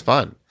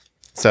fun.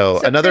 So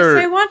another.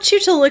 Chris, I want you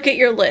to look at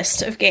your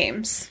list of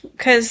games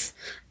because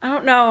I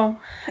don't know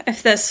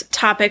if this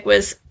topic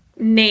was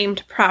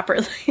named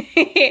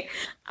properly.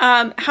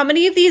 How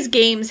many of these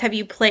games have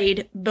you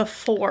played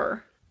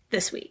before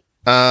this week?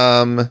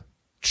 I'm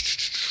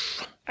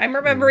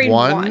remembering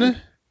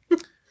one.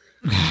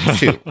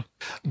 2.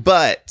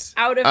 But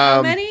out of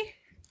how many?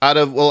 Out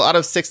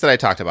of 6 that I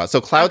talked about. So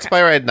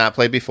Cloudspire I had not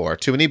played before.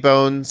 Too Many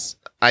Bones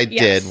I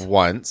did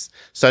once.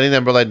 Stunning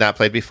Umbrella I had not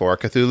played before.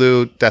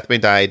 Cthulhu Death May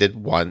Die I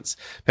did once.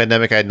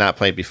 Pandemic I had not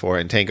played before.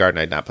 And Tank Garden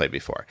I had not played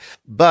before.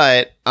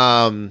 But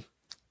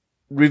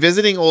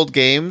revisiting old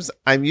games,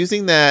 I'm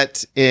using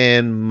that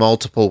in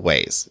multiple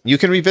ways. You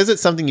can revisit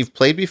something you've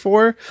played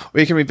before, or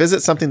you can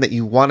revisit something that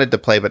you wanted to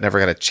play but never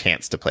got a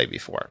chance to play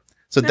before.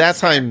 So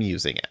that's how I'm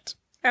using it.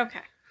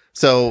 Okay.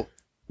 So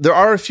there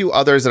are a few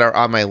others that are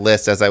on my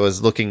list as I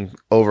was looking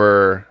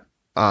over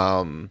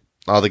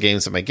all the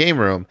games in my game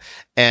room,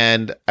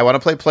 and I want to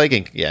play Plague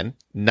Inc. again,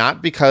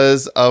 not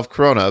because of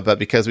Corona, but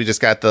because we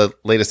just got the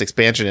latest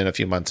expansion in a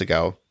few months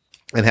ago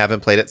and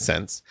haven't played it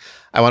since.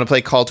 I want to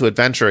play Call to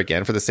Adventure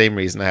again for the same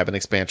reason. I have an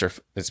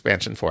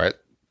expansion for it.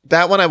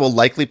 That one I will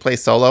likely play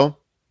solo.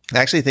 I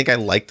actually think I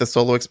like the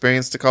solo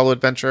experience to Call to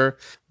Adventure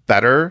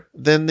better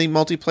than the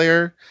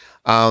multiplayer.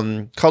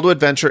 Call to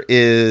Adventure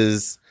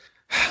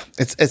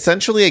it's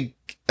essentially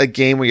a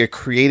game where you're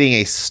creating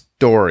a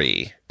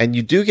story and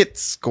you do get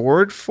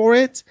scored for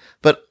it,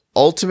 but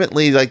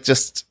ultimately like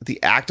just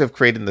the act of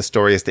creating the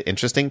story is the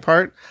interesting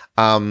part.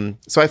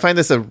 So I find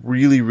this a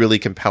really, really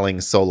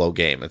compelling solo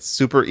game. It's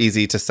super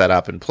easy to set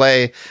up and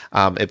play.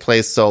 It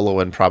plays solo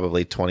in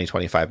probably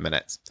 20-25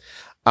 minutes.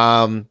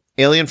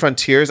 Alien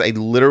Frontiers, I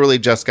literally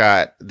just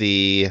got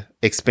the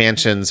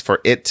expansions for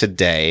it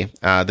today.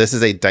 This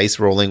is a dice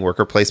rolling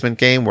worker placement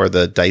game where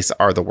the dice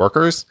are the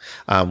workers,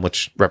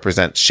 which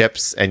represent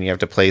ships, and you have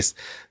to place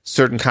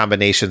certain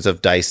combinations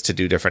of dice to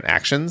do different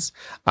actions.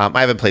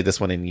 I haven't played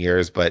this one in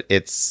years, but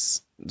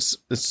it's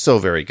so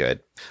very good.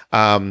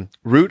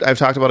 Root, I've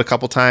talked about a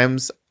couple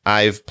times.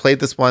 I've played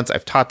this once.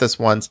 I've taught this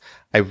once.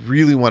 I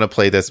really want to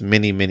play this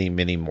many, many,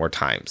 many more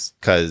times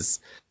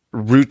because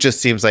Root just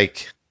seems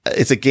like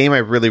it's a game I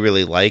really,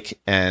 really like,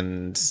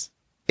 and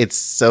it's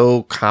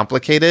so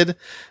complicated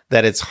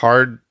that it's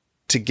hard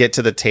to get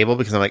to the table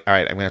because I'm like, all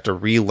right, I'm going to have to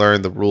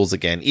relearn the rules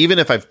again. Even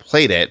if I've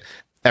played it,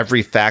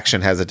 every faction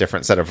has a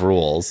different set of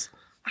rules.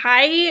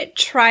 I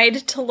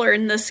tried to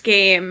learn this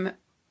game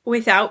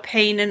without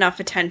paying enough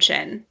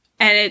attention,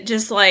 and it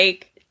just,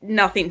 like,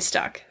 nothing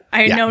stuck.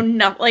 I know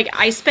nothing. Like,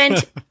 I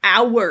spent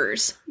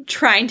hours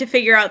trying to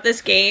figure out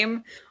this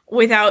game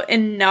without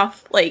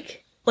enough,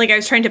 like I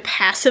was trying to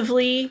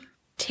passively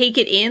take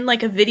it in,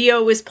 like a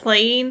video was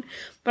playing,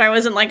 but I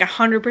wasn't like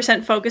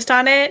 100% focused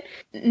on it.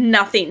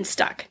 Nothing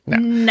stuck. No.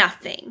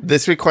 Nothing.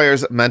 This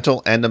requires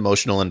mental and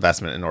emotional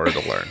investment in order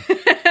to learn.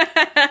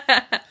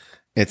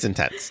 It's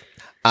intense.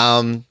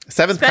 Seventh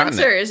Spencer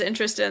Continent is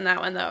interested in that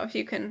one though. If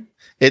you can,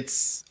 it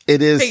is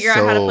figure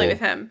out how to play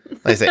with him.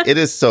 Like I say, it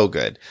is so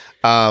good.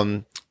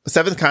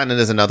 Seventh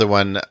Continent is another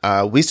one.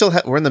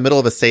 We're in the middle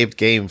of a saved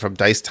game from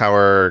Dice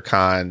Tower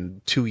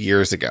Con 2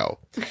 years ago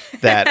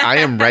that I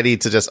am ready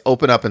to just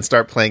open up and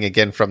start playing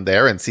again from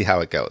there and see how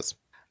it goes.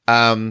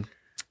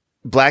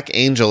 Black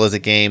Angel is a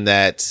game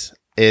that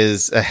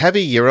is a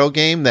heavy Euro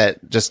game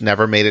that just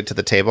never made it to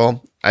the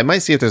table. I might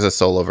see if there's a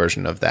solo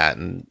version of that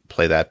and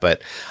play that.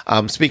 But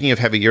speaking of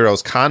heavy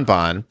Euros,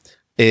 Kanban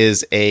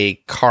is a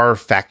car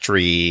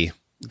factory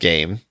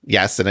game.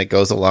 Yes, and it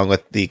goes along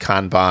with the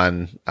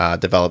Kanban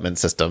development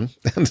system.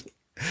 Does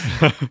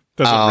it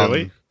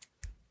really?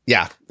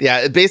 Yeah.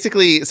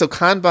 Basically, so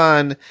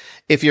Kanban,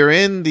 if you're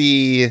in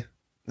the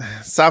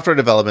software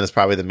development is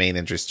probably the main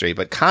industry,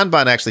 but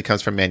Kanban actually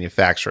comes from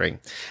manufacturing.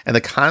 And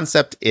the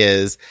concept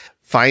is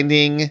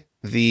finding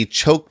the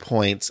choke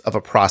points of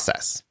a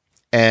process.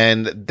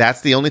 And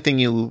that's the only thing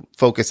you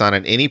focus on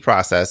in any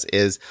process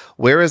is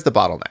where is the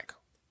bottleneck?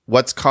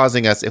 What's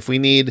causing us? If we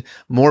need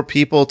more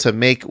people to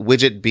make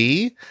widget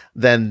B,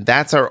 then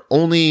that's our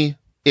only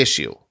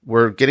issue.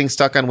 We're getting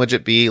stuck on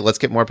widget B. Let's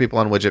get more people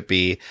on widget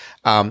B.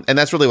 And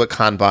that's really what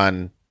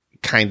Kanban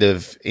kind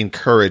of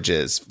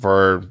encourages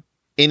for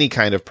any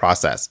kind of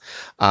process.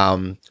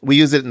 We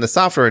use it in the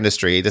software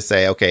industry to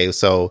say, okay,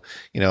 so,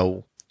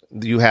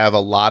 you have a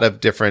lot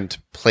of different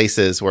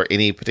places where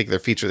any particular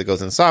feature that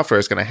goes in software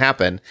is going to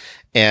happen.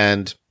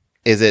 And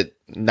is it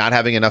not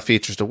having enough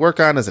features to work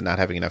on? Is it not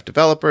having enough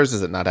developers?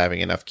 Is it not having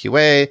enough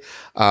QA?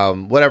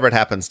 Whatever it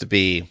happens to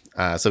be,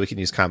 so we can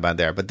use Kanban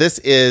there. But this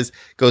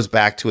goes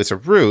back to its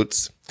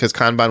roots because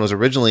Kanban was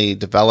originally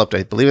developed,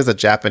 I believe, as a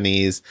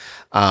Japanese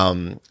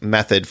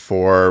method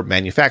for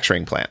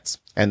manufacturing plants.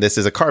 And this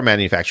is a car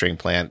manufacturing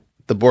plant,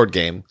 the board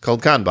game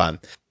called Kanban.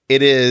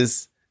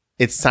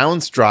 It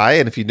sounds dry,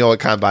 and if you know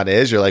what Kanban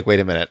is, you're like, wait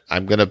a minute,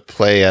 I'm going to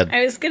play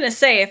I was going to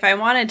say, if I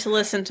wanted to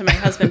listen to my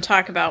husband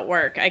talk about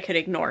work, I could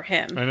ignore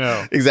him. I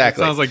know.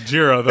 Exactly. It sounds like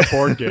Jira, the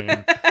board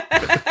game.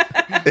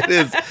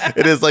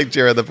 It is like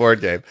Jira the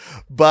board game,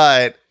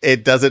 but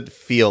it doesn't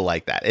feel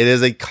like that. It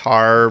is a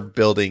car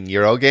building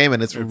Euro game,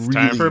 and it's really,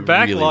 time for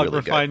backlog really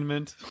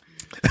refinement.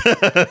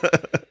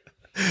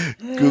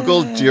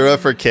 Google Jira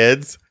for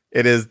Kids.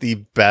 It is the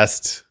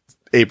best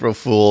April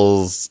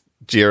Fool's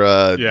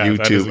Jira Yeah, that is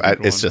a YouTube.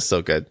 good It's one. just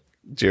so good.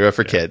 Jira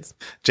for Kids.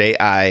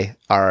 Jira.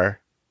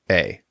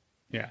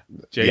 Yeah,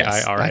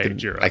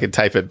 Jira. I can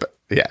type it, but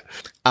yeah.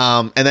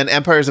 And then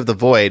Empires of the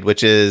Void,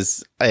 which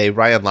is a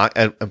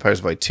Empires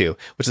of the Void 2,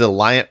 which is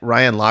a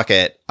Ryan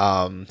Lockett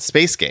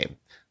space game,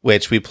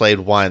 which we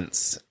played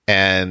once,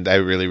 and I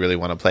really, really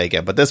want to play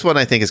again. But this one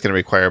I think is going to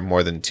require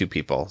more than 2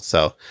 people,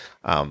 so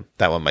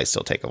that one might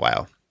still take a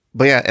while.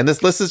 But yeah, and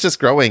this list is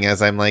just growing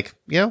as I'm like,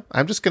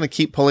 I'm just going to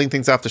keep pulling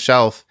things off the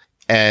shelf,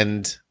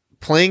 and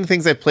playing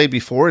things I've played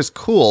before is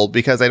cool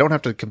because I don't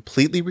have to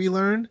completely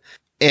relearn.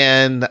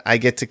 And I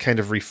get to kind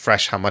of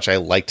refresh how much I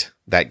liked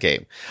that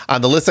game.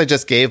 On the list I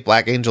just gave,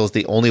 Black Angel is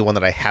the only one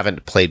that I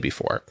haven't played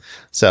before.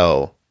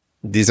 So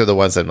these are the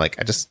ones I'm like,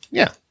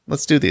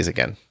 let's do these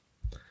again.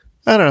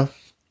 I don't know.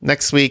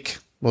 Next week,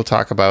 we'll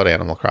talk about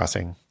Animal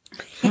Crossing.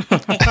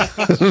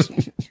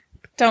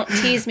 Don't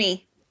tease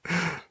me.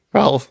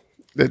 Well,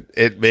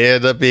 it may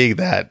end up being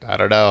that. I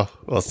don't know.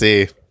 We'll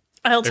see.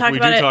 I'll If talk we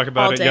about do it talk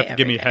about all it, day, you have to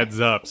give me every day. heads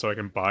up so I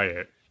can buy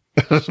it.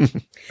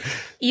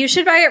 You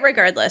should buy it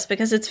regardless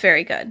because it's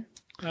very good.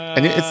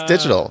 And it's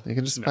digital. You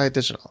can just buy it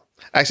digital.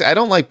 Actually, I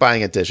don't like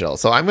buying it digital.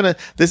 So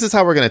this is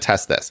how we're going to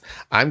test this.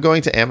 I'm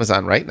going to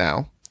Amazon right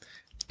now.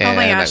 Oh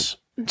my gosh.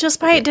 Just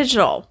buy it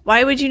digital.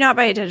 Why would you not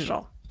buy it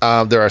digital?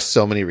 There are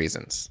so many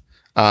reasons.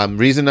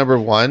 Reason number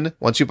 1,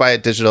 once you buy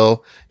it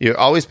digital, you're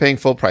always paying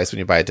full price when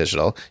you buy it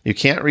digital. You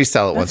can't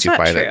resell it once you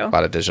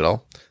bought it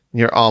digital.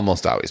 You're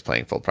almost always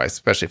paying full price,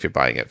 especially if you're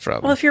buying it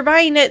from... Well, if you're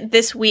buying it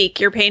this week,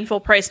 you're paying full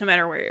price no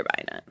matter where you're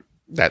buying it.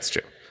 That's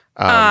true.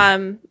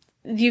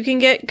 You can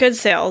get good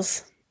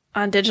sales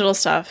on digital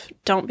stuff.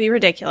 Don't be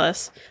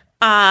ridiculous.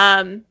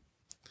 How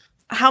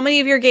many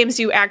of your games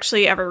do you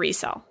actually ever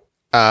resell?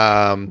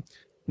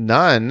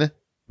 None,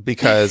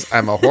 because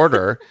I'm a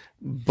hoarder,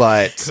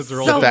 but they're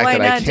all the So fact why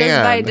that I not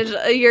just buy can...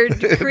 digital? You're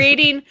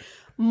creating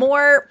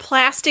more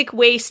plastic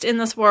waste in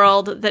this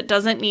world that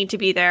doesn't need to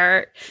be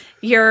there.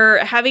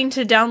 You're having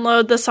to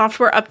download the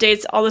software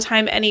updates all the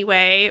time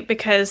anyway,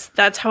 because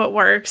that's how it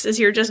works, is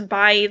you're just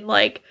buying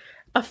like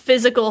a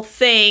physical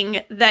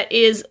thing that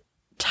is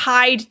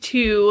tied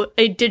to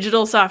a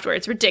digital software.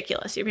 It's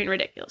ridiculous. You're being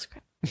ridiculous.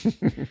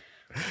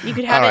 You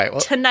could have All it right,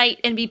 well- tonight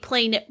and be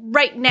playing it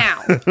right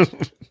now.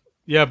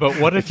 Yeah, but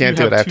what if can't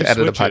you do have it. I have two to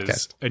edit a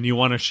Switches podcast. and you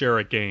want to share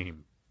a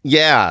game?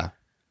 Yeah.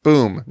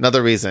 Boom.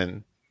 Another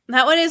reason.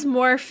 That one is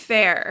more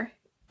fair.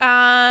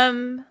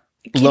 Can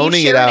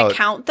Loaning you it share an out.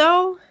 account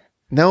though?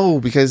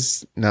 No,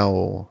 because...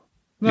 No.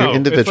 No, You're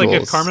individuals. it's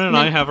like if Carmen and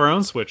I have our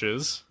own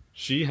Switches,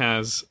 she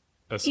has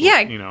a Switch, Yeah,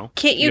 you know.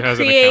 can't you she has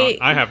create- an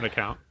account. I have an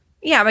account.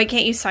 Yeah, but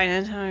can't you sign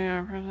into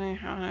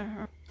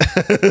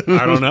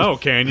I don't know.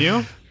 Can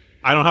you?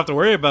 I don't have to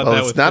worry about Well, that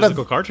it's with not a-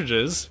 physical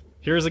cartridges.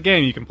 Here's a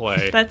game you can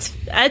play.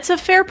 That's a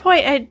fair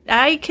point.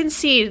 I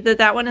concede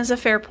that one is a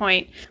fair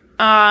point.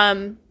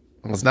 Well,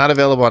 it's not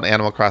available on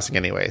Animal Crossing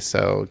anyway,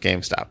 so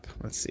GameStop.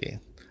 Let's see.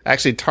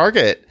 Actually,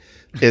 Target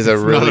is a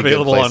really Not good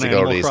available place on to go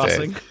Animal these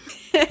Crossing.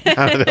 days.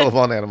 Not available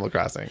on Animal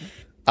Crossing.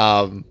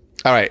 All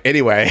right.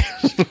 Anyway,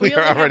 we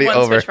are only already have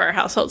one over. Switch for our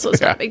household, so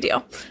it's not a big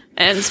deal.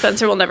 And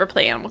Spencer will never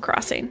play Animal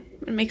Crossing.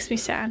 It makes me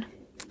sad.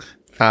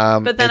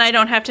 But then I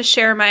don't have to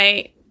share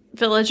my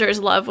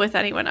villagers' love with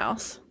anyone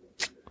else.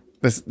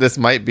 This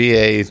might be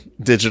a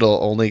digital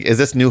only. Is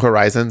this New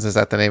Horizons? Is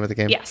that the name of the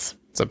game? Yes.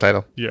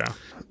 Subtitle. Yeah.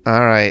 All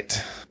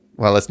right.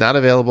 Well, it's not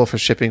available for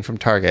shipping from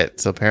Target,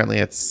 so apparently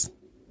it's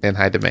in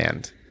high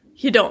demand.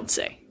 You don't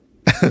say.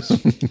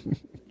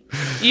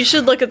 You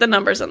should look at the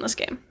numbers on this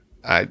game.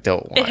 I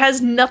don't want. It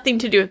has nothing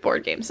to do with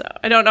board games, though.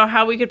 I don't know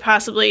how we could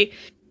possibly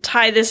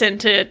tie this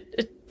into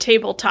a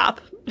tabletop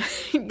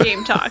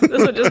game talk.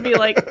 This would just be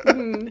like,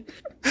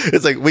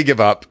 It's like we give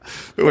up.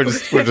 We're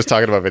just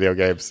talking about video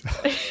games.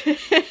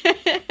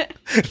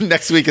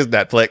 Next week is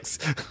Netflix.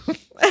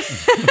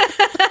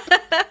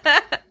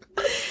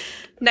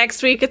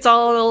 next week it's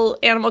all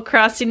Animal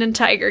Crossing and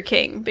Tiger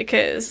King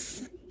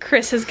because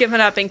Chris has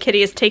given up and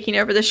Kitty is taking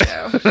over the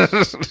show.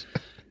 This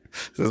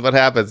is what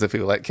happens if we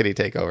let Kitty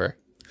take over.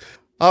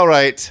 All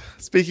right.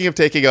 Speaking of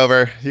taking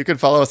over, you can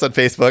follow us on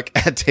Facebook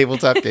at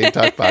Tabletop Game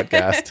Talk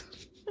Podcast.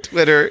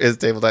 Twitter is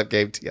Tabletop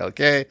Game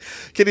TLK.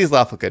 Kitty's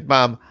Lawful Good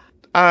Mom.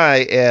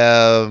 I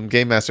am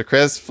Game Master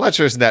Chris.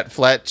 Fletcher's Net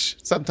Fletch.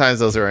 Sometimes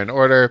those are in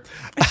order.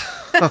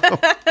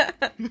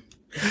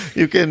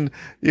 You can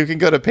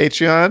go to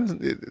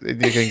Patreon. You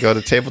can go to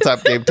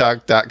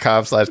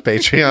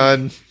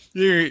tabletopgametalk.com/Patreon.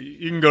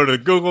 You can go to the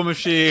Google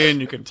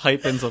machine. You can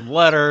type in some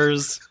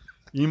letters.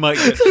 You might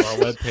get to our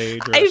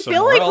webpage. Or I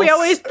feel like we else.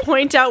 always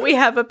point out we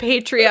have a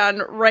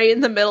Patreon right in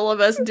the middle of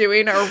us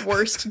doing our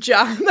worst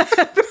job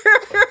ever.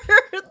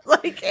 It's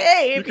like,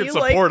 hey, You if can you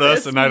support like us,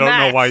 this and I don't know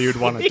mess, why you'd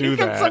want to do you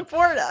can that.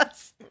 support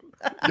us.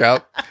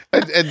 Yep.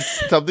 And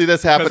something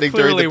that's happening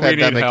during the clearly we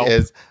need pandemic help.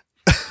 is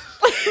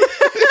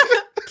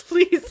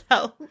Please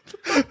Help.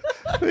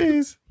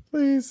 Please.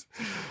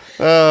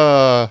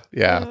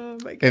 Yeah. Oh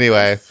my goodness.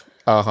 Anyway.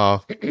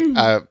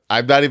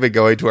 I'm not even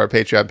going to our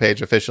Patreon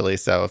page officially,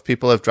 so if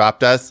people have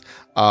dropped us,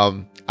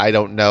 I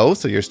don't know,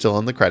 so you're still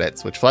in the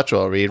credits, which Fletcher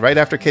will read right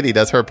after Kitty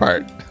does her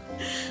part.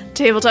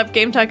 Tabletop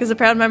Game Talk is a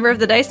proud member of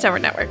the Dice Tower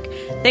Network.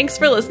 Thanks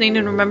for listening,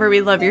 and remember, we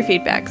love your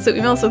feedback, so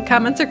email us with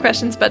comments or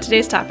questions about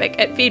today's topic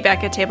at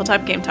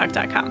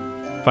feedback@tabletopgametalk.com.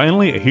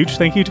 Finally, a huge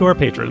thank you to our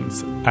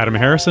patrons: Adam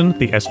Harrison,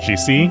 the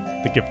SGC,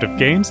 The Gift of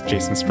Games,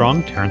 Jason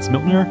Strong, Terrence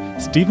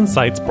Miltner, Steven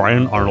Seitz,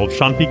 Brian Arnold,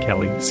 Sean P.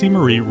 Kelly, C.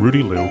 Marie,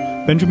 Rudy Liu,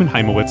 Benjamin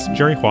Heimowitz,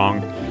 Jerry Huang,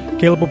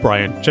 Caleb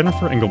O'Brien,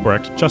 Jennifer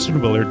Engelbrecht, Justin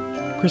Willard,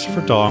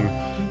 Christopher Dong,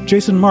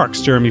 Jason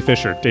Marks, Jeremy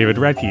Fisher, David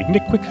Radke,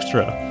 Nick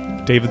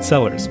Quickstra, David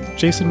Sellers,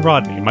 Jason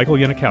Rodney, Michael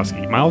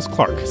Yanikowski, Miles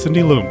Clark,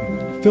 Cindy Loom,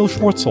 Phil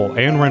Schwartzel,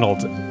 Ann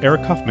Reynolds,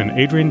 Eric Huffman,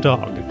 Adrian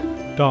Dong,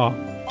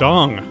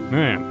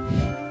 man.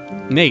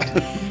 Nate.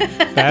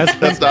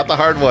 That's not the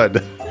hard one.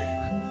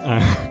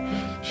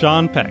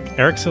 Sean Peck,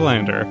 Eric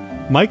Solander,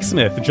 Mike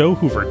Smith, Joe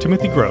Hoover,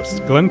 Timothy Gross,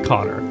 Glenn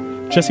Cotter,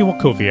 Jesse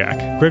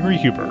Walkowiak, Gregory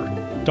Huber,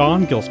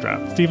 Don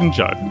Gilstrap, Stephen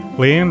Judd,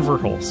 Leanne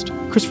Verholst,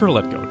 Christopher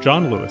Letko,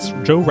 John Lewis,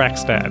 Joe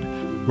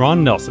Rackstad,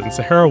 Ron Nelson,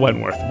 Sahara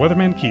Wentworth,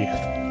 Weatherman Keith,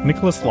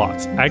 Nicholas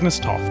Lotz, Agnes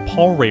Toff,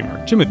 Paul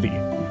Raymer, Timothy,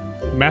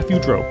 Matthew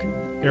Droke,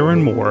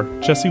 Aaron Moore,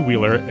 Jesse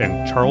Wheeler,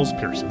 and Charles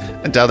Pearson.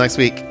 Until next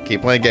week,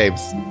 keep playing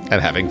games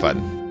and having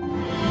fun.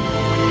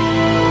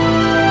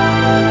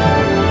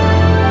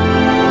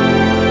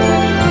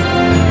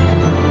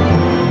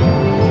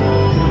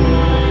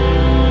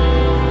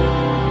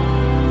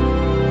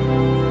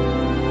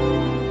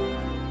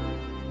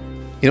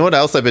 You know what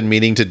else I've been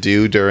meaning to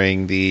do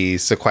during the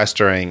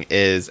sequestering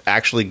is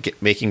actually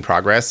making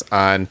progress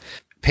on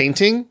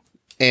painting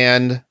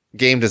and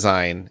game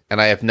design,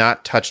 and I have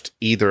not touched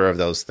either of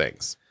those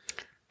things.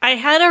 I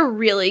had a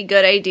really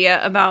good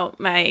idea about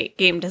my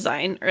game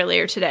design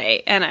earlier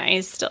today, and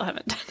I still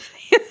haven't done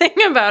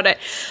anything about it,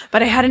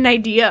 but I had an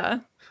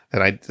idea.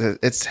 And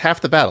it's half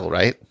the battle,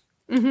 right?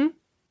 Mm-hmm.